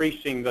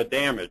decreasing the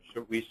damage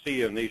that we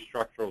see in these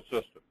structural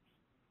systems.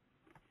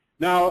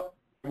 Now,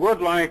 I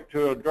would like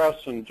to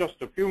address in just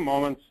a few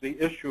moments the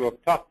issue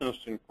of toughness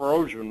and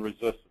corrosion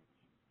resistance.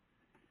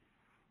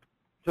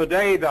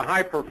 Today, the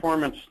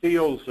high-performance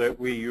steels that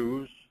we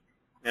use,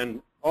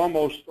 and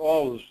almost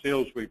all the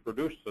steels we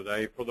produce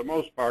today, for the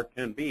most part,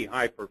 can be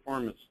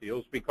high-performance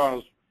steels,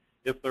 because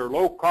if they're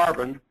low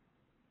carbon,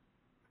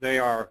 they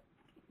are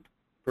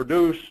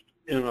produced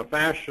in a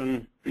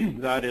fashion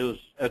that is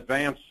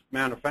advanced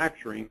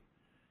manufacturing,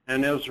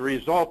 and as a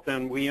result,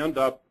 then we end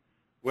up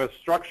with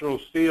structural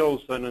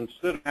steels that,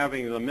 instead of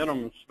having the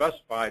minimum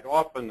specified,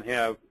 often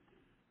have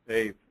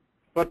a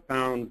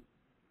foot-pound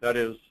that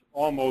is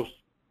almost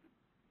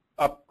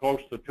up close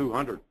to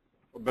 200,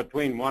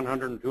 between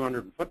 100 and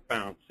 200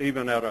 foot-pounds,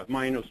 even at a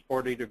minus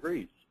 40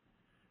 degrees.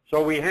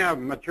 So we have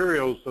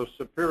materials of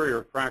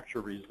superior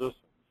fracture resistance,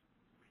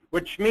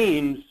 which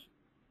means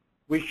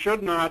we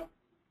should not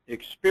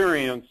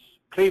experience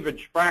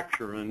cleavage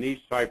fracture in these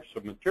types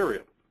of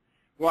materials.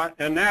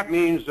 And that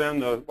means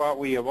then what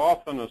we have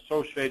often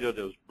associated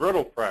as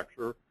brittle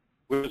fracture,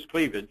 which is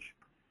cleavage,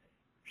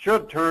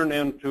 should turn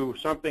into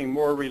something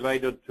more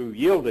related to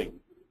yielding.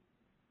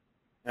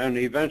 And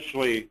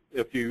eventually,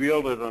 if you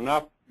yield it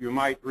enough, you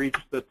might reach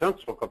the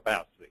tensile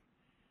capacity.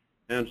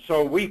 And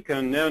so we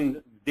can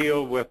then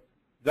deal with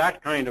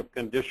that kind of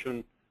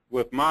condition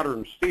with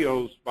modern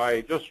steels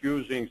by just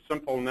using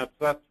simple net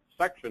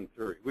section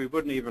theory. We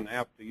wouldn't even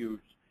have to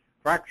use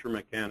fracture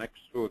mechanics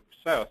to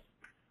assess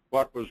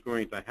what was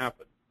going to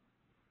happen.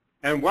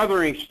 And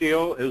weathering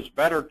steel is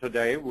better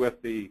today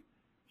with the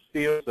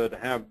steels that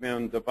have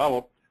been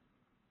developed,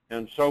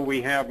 and so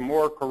we have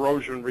more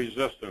corrosion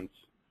resistance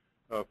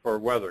for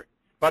weathering.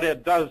 But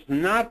it does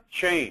not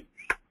change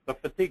the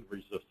fatigue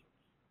resistance.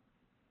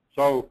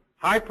 So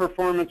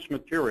high-performance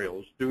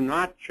materials do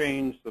not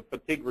change the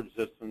fatigue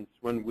resistance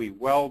when we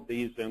weld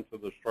these into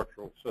the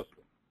structural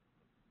system.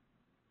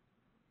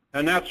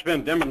 And that's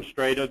been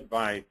demonstrated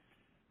by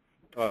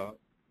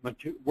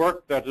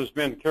work that has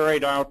been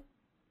carried out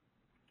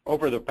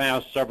over the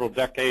past several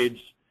decades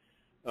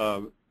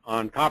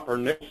on copper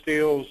nickel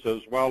steels,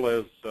 as well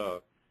as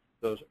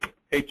the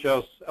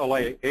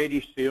HSLA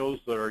 80 steels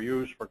that are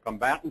used for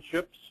combatant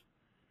ships.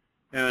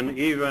 And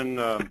even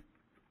the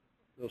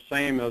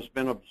same has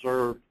been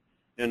observed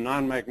in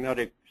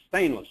non-magnetic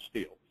stainless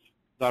steels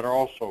that are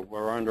also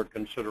were under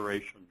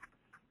consideration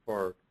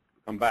for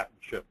combatant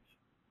ships.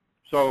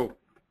 So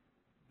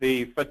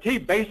the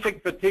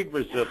basic fatigue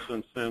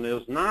resistance then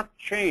is not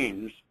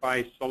changed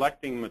by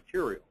selecting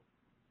material.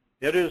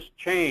 It is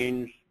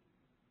changed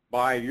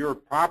by your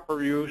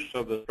proper use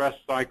of the stress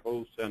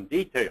cycles and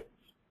details.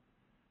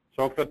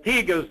 So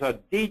fatigue is a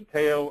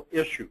detail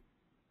issue.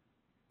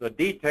 The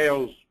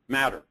details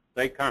matter.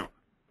 They count.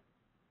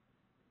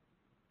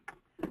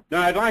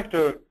 Now I'd like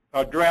to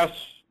address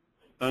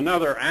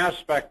another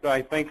aspect,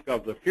 I think,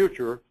 of the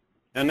future,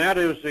 and that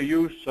is the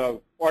use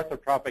of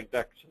orthotropic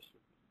deck systems.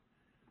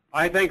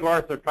 I think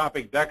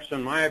orthotropic decks,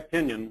 in my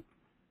opinion,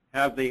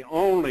 have the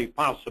only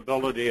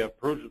possibility of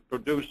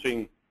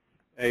producing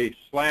a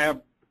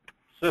slab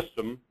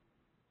system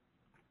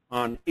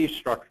on each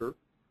structure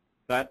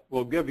that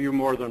will give you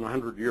more than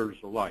 100 years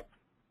of life.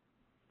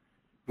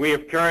 We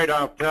have carried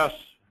out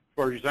tests,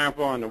 for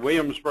example, on the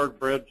Williamsburg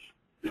Bridge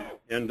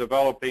in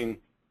developing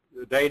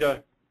the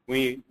data.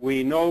 We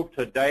know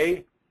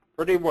today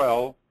pretty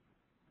well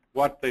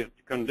what the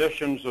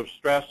conditions of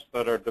stress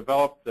that are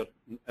developed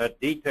at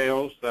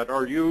details that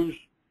are used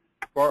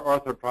for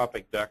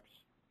orthotropic decks.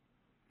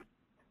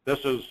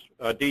 This is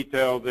a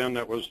detail then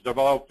that was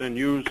developed and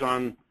used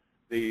on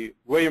the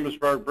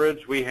Williamsburg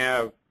Bridge. We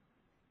have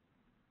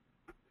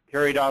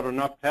carried out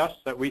enough tests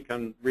that we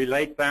can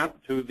relate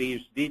that to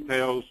these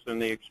details in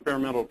the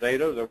experimental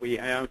data that we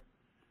have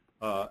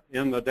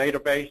in the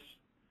database,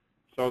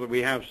 so that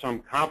we have some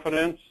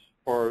confidence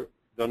for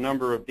the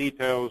number of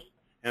details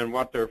and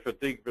what their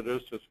fatigue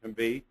resistance can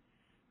be.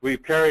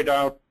 We've carried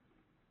out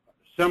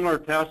similar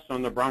tests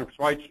on the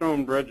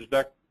Bronx-Whitestone Bridge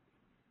deck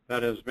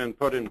that has been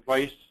put in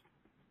place.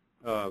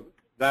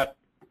 That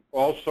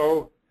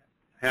also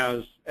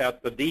has,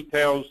 at the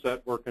details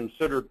that were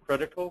considered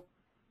critical,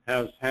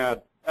 has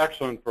had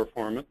excellent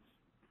performance.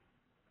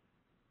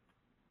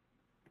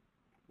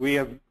 We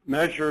have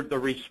measured the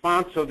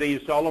response of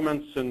these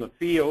elements in the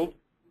field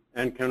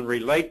and can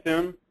relate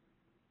them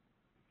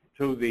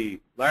to the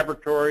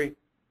laboratory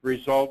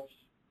results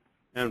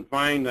and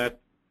find that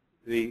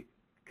the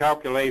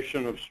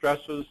calculation of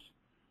stresses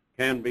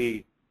can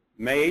be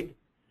made.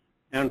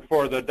 And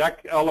for the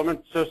deck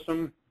element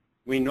system,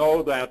 we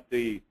know that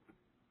the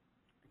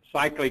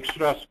cyclic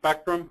stress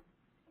spectrum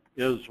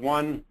is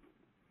one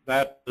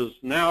that is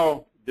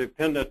now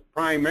dependent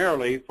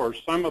primarily for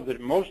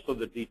most of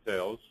the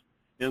details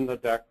in the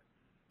deck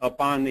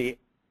upon the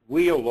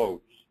wheel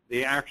loads,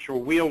 the actual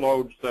wheel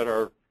loads that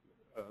are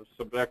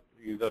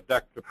subjecting the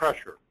deck to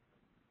pressure.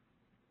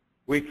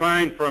 We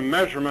find from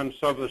measurements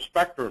of the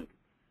spectrum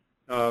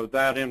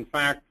that, in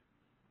fact,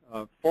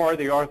 for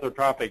the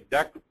orthotropic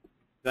deck,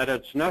 that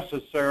it's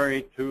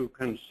necessary to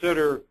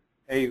consider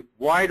a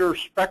wider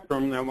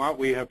spectrum than what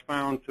we have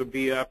found to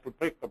be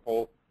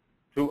applicable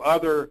to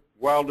other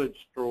welded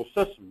screw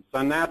systems.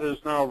 And that is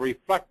now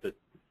reflected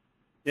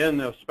in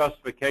the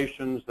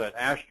specifications that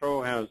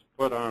AASHTO has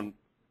put in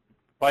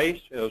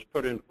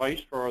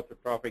place for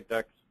orthotropic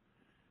decks,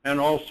 and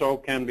also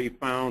can be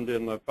found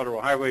in the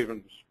Federal Highway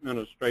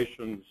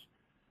Administration's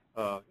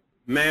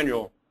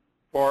manual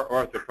for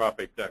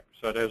orthotropic decks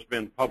that has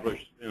been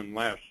published in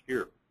last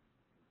year.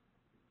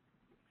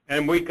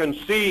 And we can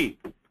see,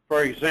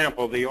 for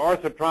example, the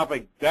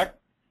orthotropic deck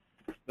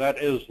that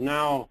is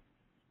now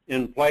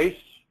in place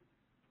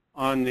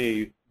on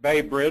the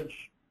Bay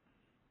Bridge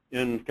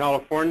in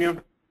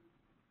California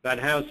that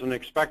has an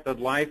expected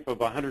life of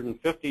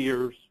 150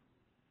 years,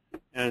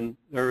 and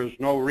there is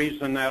no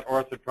reason that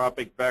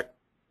orthotropic deck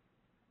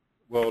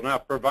will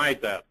not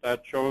provide that.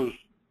 That shows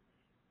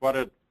what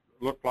it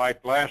looked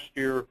like last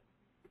year,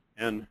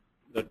 and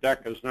the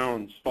deck is now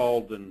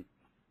installed, and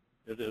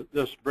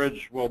this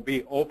bridge will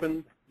be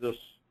opened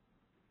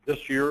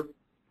this year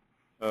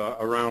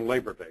around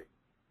Labor Day.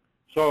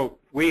 So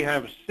we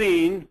have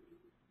seen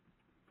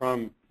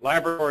from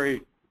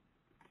laboratory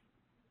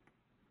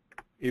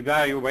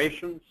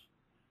evaluations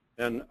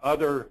and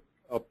other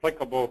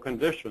applicable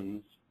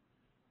conditions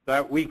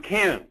that we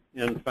can,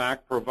 in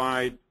fact,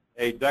 provide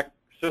a deck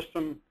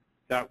system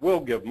that will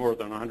give more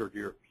than 100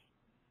 years.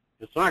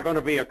 It's not going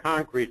to be a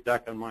concrete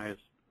deck, in my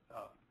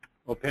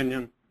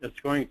opinion. It's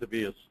going to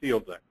be a steel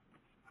deck.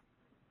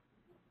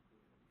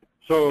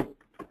 So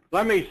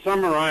let me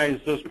summarize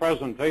this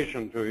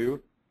presentation to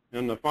you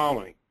in the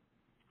following.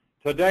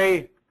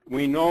 Today,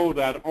 we know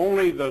that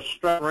only the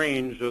stress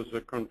range is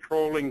a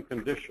controlling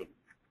condition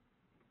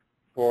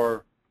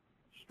for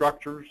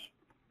structures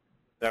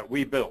that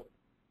we build.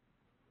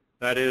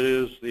 That it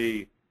is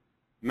the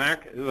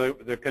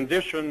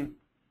condition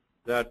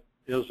that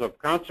is of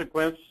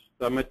consequence.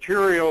 The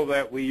material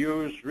that we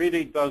use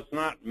really does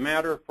not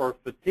matter for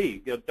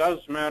fatigue. It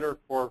does matter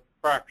for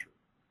fracture.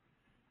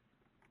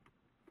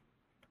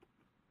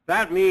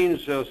 That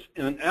means,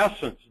 in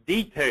essence,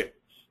 details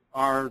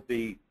are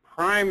the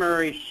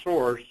primary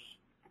source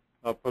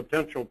of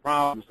potential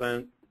problems,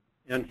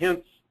 and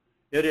hence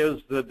it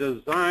is the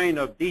design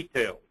of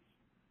details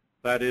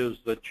that is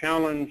the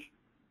challenge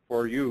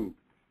for you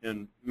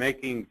in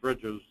making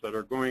bridges that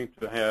are going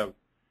to have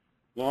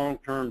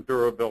long-term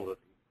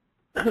durability.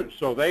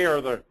 So they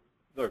are the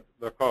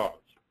cause.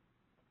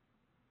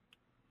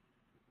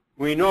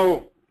 We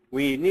know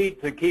we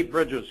need to keep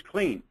bridges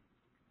clean,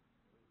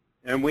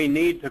 and we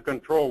need to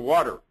control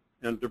water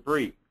and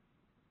debris.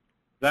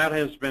 That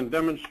has been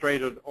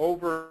demonstrated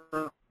over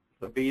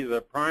to be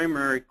the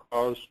primary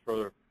cause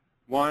for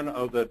one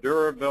of the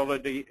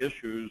durability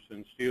issues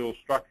in steel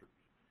structures.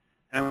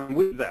 And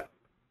with that,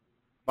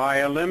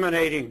 by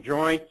eliminating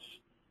joints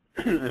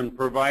and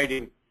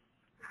providing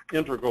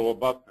integral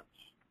abutments.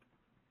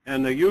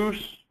 And the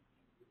use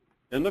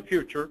in the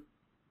future,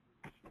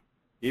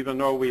 even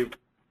though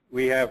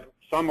we have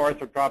some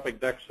orthotropic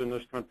decks in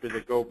this country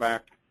that go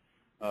back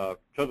to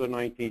the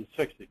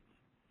 1960s,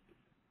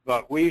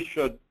 but we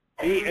should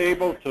be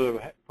able to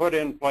put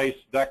in place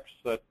decks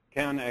that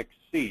can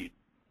exceed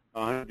a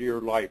 100-year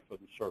life of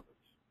the service.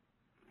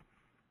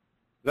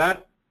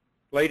 That,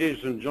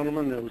 ladies and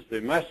gentlemen, is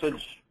the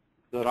message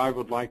that I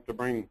would like to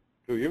bring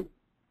to you,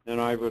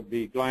 and I would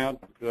be glad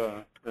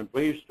and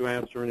pleased to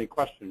answer any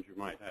questions you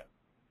might have.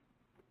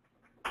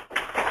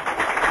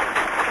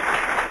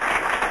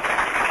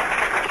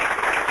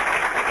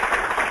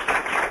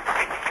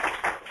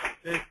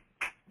 Okay.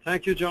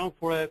 Thank you, John,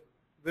 for a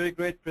very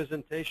great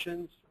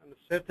presentation. And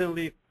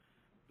certainly,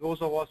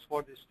 those of us who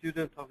are the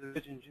students of the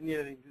bridge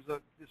engineering,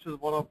 this is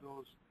one of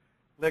those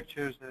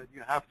lectures that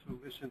you have to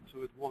listen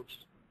to it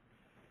once.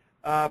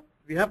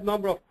 We have a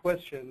number of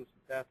questions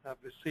that have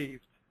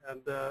received.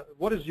 And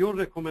what is your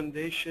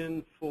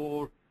recommendation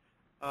for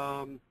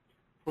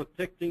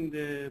protecting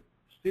the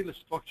steel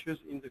structures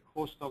in the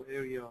coastal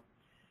area?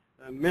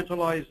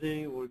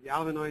 Metallizing or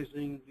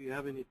galvanizing, do you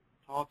have any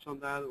thoughts on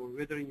that, or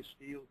weathering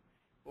steel?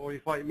 Or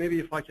maybe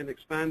if I can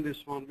expand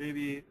this one,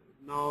 maybe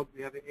now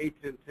we have an 8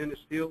 and 10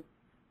 steel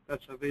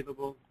that's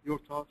available. Your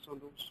thoughts on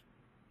those?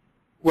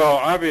 Well,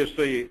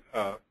 obviously,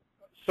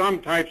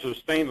 some types of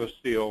stainless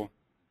steel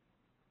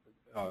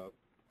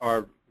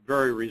are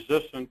very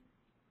resistant.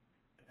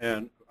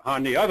 And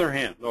on the other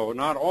hand, though,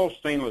 not all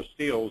stainless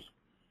steels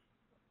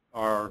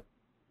are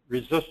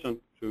resistant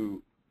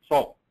to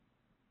salt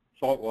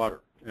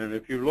water. And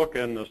if you look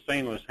in the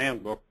stainless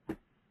handbook,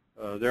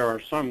 there are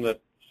some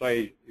that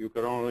say you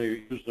could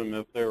only use them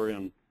if they're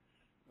in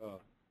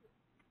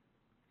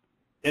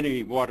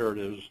any water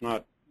that is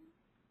not,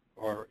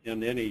 or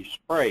in any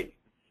spray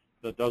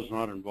that does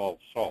not involve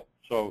salt.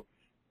 So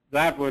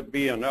that would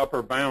be an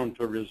upper bound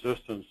to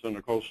resistance in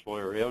the coastal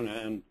area,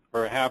 and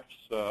perhaps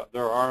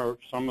there are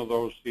some of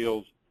those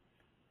steels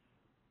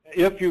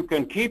if you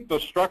can keep the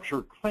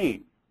structure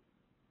clean,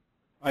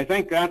 I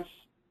think that's,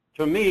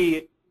 to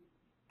me,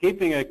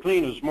 keeping it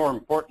clean is more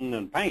important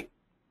than paint,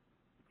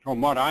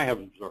 from what I have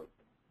observed.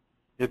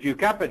 If you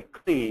kept it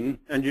clean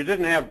and you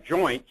didn't have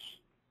joints,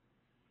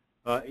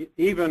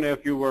 even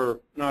if you were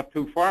not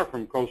too far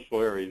from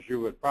coastal areas, you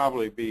would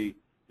probably be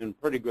in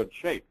pretty good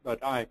shape. But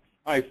I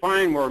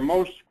find where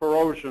most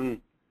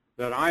corrosion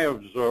that I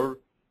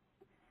observed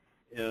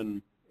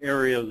in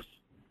areas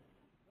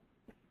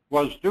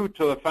was due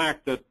to the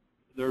fact that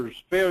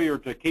there's failure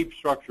to keep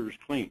structures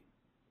clean.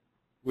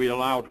 We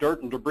allow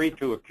dirt and debris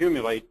to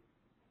accumulate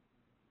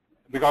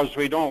because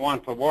we don't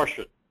want to wash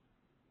it.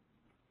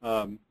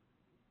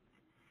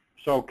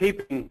 So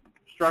keeping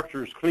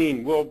structures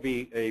clean will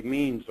be a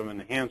means of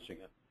enhancing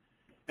it.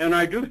 And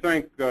I do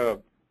think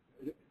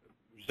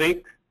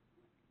zinc,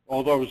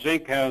 although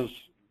zinc has,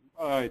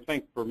 I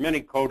think for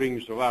many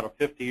coatings, about a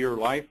 50-year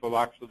life of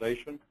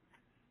oxidation.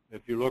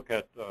 If you look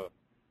at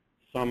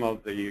some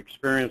of the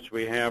experience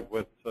we have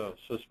with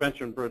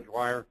suspension bridge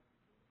wire,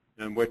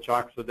 in which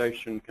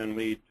oxidation can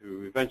lead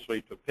to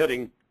eventually to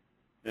pitting,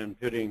 and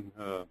pitting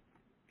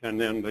can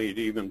then lead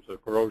even to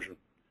corrosion,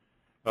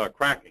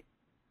 cracking.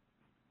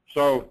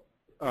 So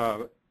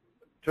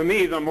to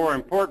me, the more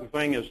important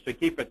thing is to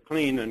keep it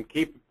clean and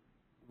keep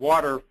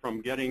water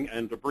from getting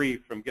and debris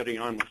from getting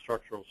on the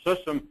structural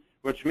system,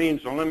 which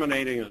means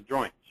eliminating the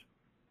joints.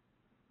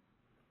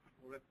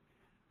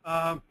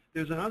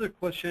 There's another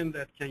question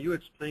that can you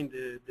explain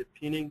the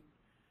pinning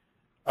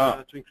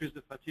to increase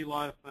the fatigue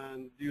life,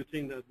 and do you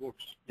think that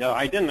works? Yeah,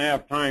 I didn't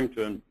have time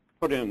to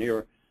put in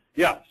here.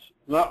 Yes,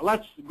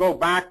 let's go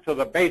back to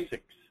the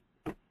basics.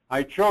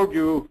 I showed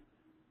you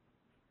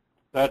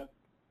that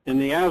in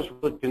the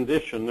as-wood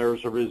condition,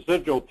 there's a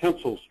residual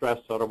tensile stress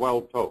at a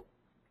weld toe.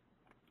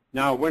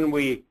 Now, when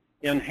we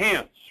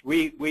enhance,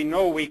 we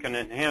know we can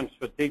enhance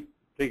fatigue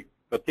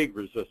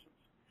resistance.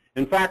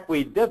 In fact,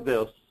 we did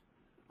this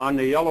on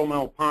the Yellow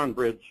Mill Pond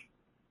Bridge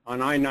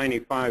on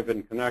I-95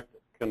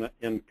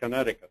 in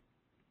Connecticut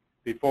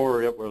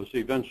before it was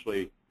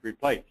eventually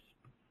replaced.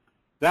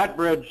 That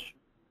bridge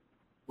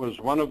was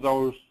one of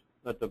those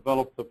that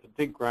developed the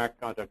fatigue crack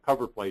on a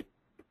cover plate.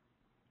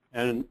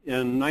 And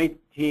in the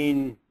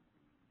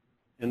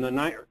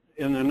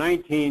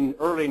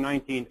early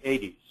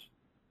 1980s,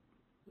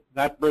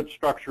 that bridge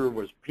structure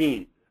was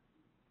peened,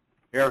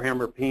 air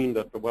hammer peened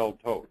at the weld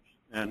toes,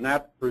 and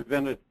that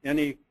prevented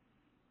any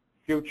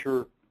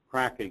future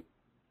cracking.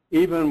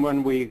 Even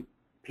when we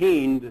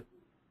peened,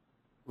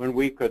 when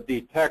we could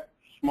detect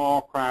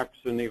small cracks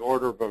in the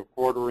order of a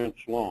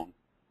quarter-inch long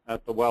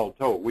at the weld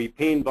toe, we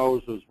peened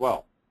those as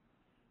well.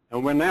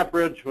 And when that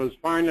bridge was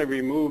finally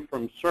removed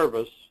from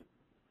service,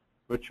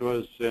 which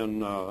was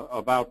in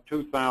about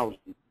 2000,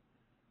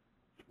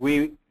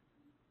 we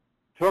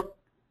took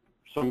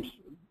some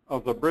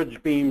of the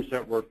bridge beams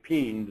that were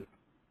peened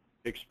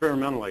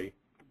experimentally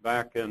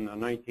back in the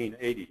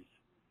 1980s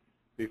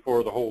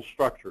before the whole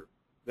structure.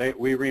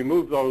 We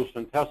removed those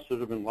and tested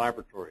them in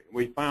laboratory.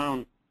 We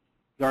found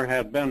there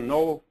had been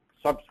no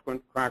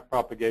subsequent crack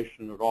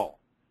propagation at all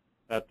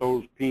at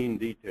those peen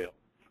details.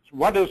 So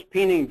what does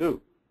peening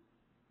do?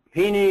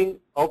 Peening,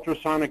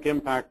 ultrasonic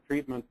impact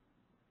treatment,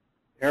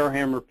 air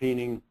hammer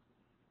peening,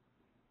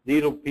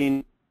 needle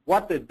peening,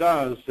 what it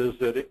does is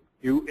that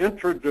you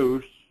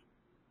introduce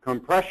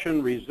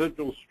compression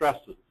residual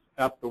stresses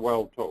at the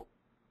weld toe.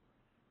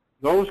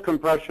 Those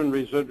compression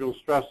residual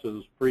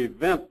stresses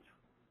prevent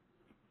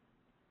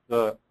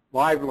the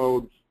live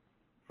loads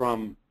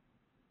from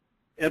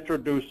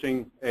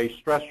introducing a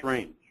stress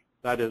range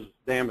that is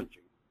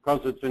damaging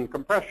because it's in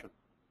compression.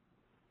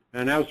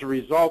 And as a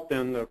result,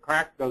 then the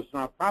crack does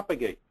not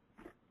propagate.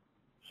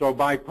 So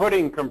by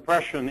putting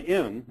compression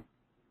in,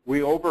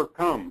 we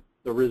overcome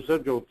the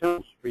residual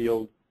tensile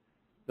field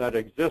that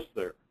exists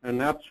there. And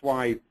that's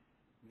why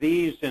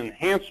these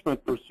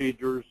enhancement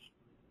procedures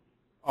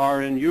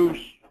are in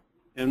use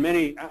in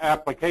many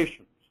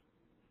applications.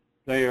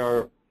 They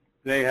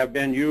have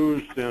been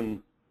used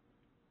in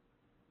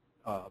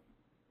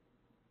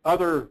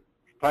other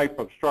type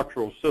of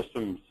structural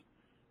systems,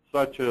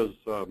 such as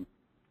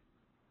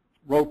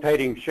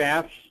rotating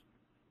shafts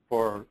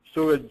for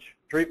sewage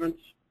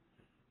treatments,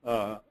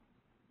 and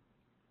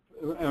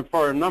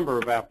for a number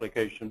of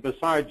applications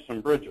besides some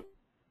bridges.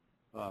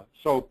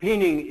 So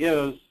peening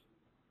is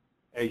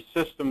a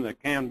system that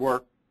can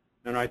work,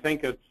 and I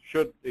think it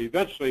should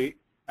eventually,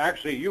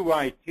 actually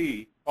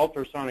UIT,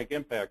 ultrasonic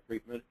impact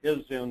treatment,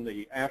 is in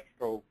the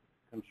ASTRO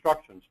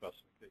construction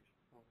specification.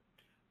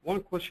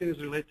 One question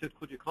is related,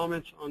 could you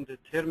comment on the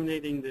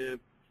terminating the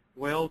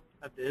weld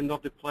at the end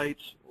of the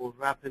plates or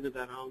wrapping it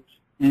around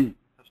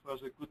as far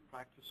as a good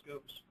practice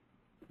goes?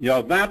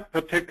 Yeah, that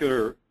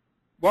particular,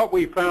 what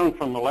we found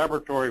from the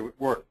laboratory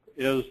work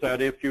is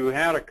that if you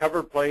had a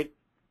cover plate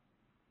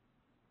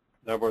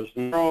that was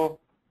narrow,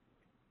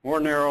 more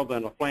narrow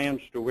than a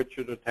flange to which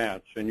it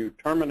attached, and you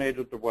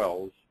terminated the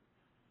welds,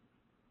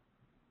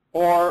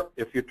 or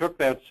if you took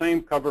that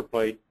same cover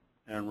plate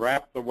and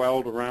wrapped the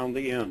weld around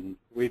the end,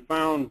 we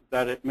found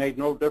that it made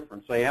no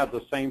difference. They had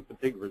the same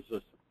fatigue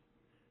resistance.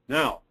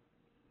 Now,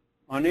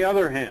 On the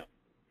other hand,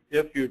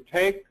 if you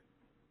take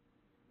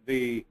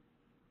the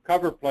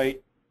cover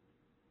plate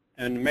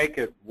and make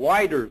it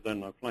wider than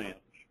the flange,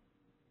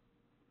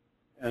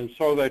 and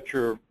so that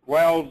your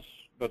welds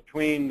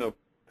between the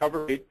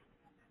cover plate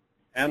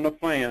and the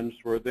flange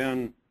were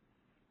then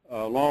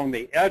along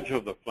the edge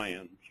of the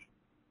flange,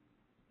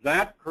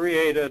 that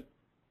created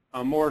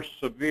a more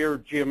severe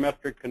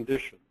geometric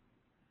condition.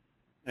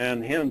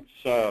 And hence,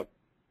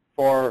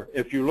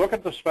 if you look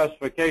at the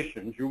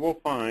specifications, you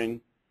will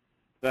find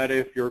that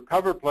if your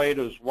cover plate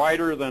is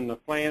wider than the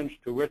flange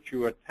to which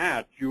you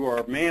attach, you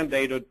are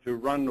mandated to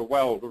run the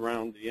weld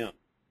around the end,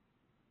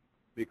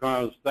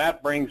 because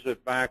that brings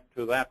it back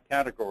to that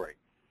category.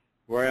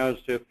 Whereas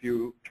if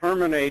you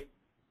terminate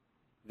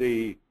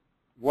the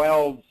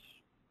welds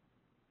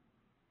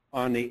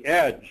on the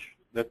edge,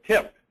 the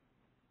tip,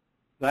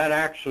 that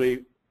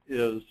actually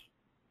is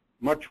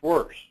much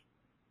worse.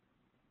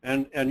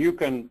 And you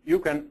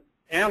can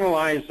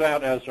analyze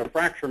that as a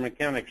fracture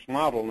mechanics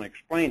model and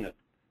explain it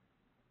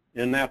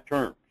in that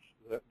terms,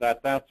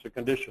 that's a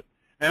condition.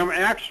 And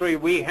actually,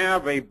 we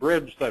have a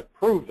bridge that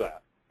proves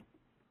that.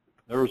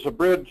 There's a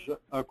bridge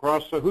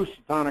across the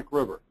Housatonic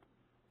River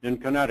in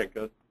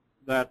Connecticut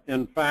that,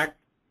 in fact,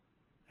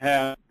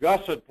 had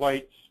gusset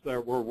plates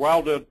that were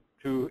welded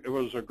to, it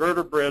was a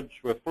girder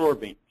bridge with floor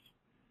beams.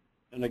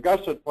 And the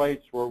gusset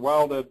plates were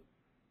welded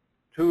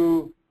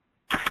to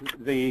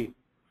the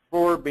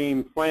floor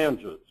beam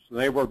flanges.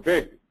 They were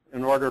big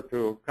in order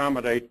to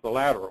accommodate the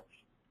laterals.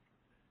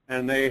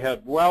 And they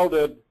had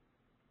welded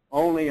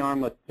only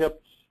on the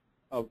tips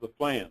of the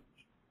flange.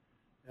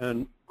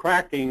 And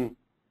cracking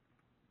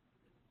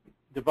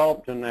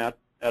developed in that,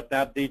 at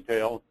that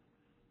detail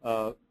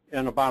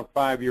in about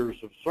 5 years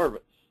of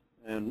service.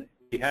 And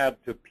we had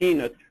to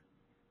peen it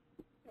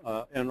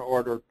in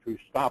order to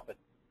stop it.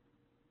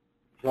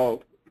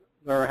 So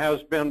there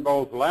has been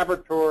both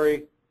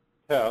laboratory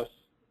tests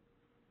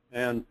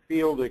and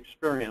field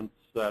experience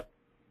that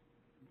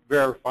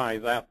verify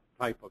that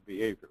type of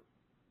behavior.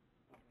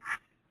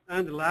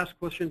 And the last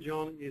question,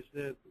 John, is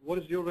that what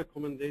is your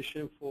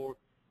recommendation for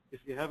if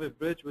you have a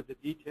bridge with the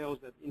details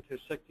that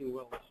intersecting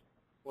welds,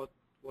 what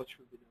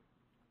should be done?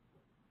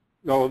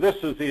 No, this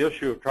is the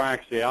issue of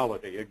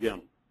triaxiality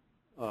again.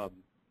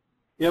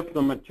 If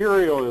the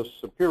material is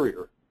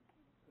superior,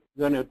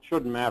 then it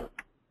shouldn't matter,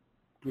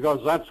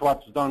 because that's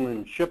what's done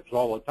in ships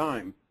all the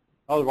time.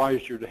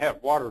 Otherwise, you'd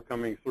have water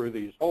coming through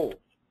these holes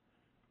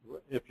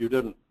if you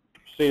didn't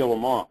seal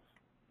them off.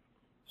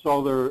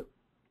 So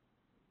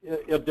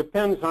it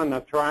depends on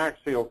the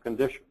triaxial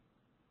condition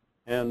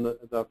and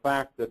the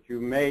fact that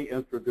you may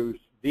introduce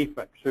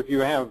defects. If you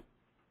have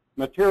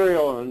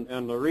material,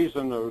 and the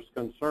reason there's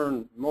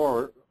concern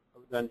more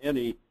than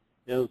any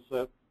is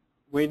that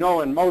we know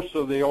in most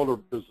of the older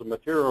bridges the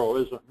material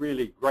isn't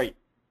really great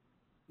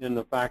in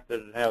the fact that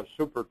it has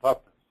super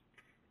toughness.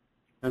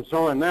 And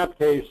so in that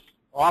case,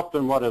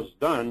 often what is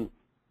done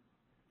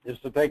is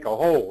to take a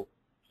hole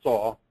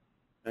saw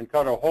and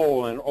cut a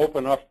hole and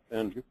open up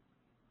and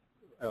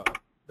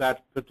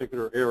that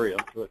particular area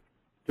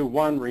to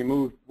one,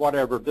 remove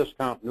whatever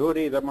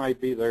discontinuity that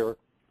might be there,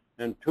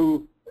 and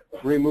two,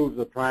 remove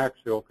the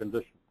triaxial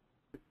condition.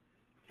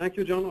 Thank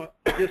you, John.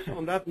 Just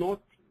on that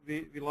note,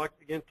 we like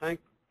to again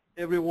thank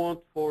everyone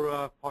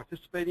for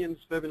participating in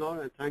this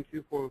webinar, and thank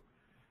you for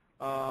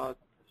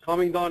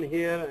coming down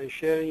here and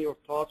sharing your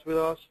thoughts with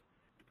us.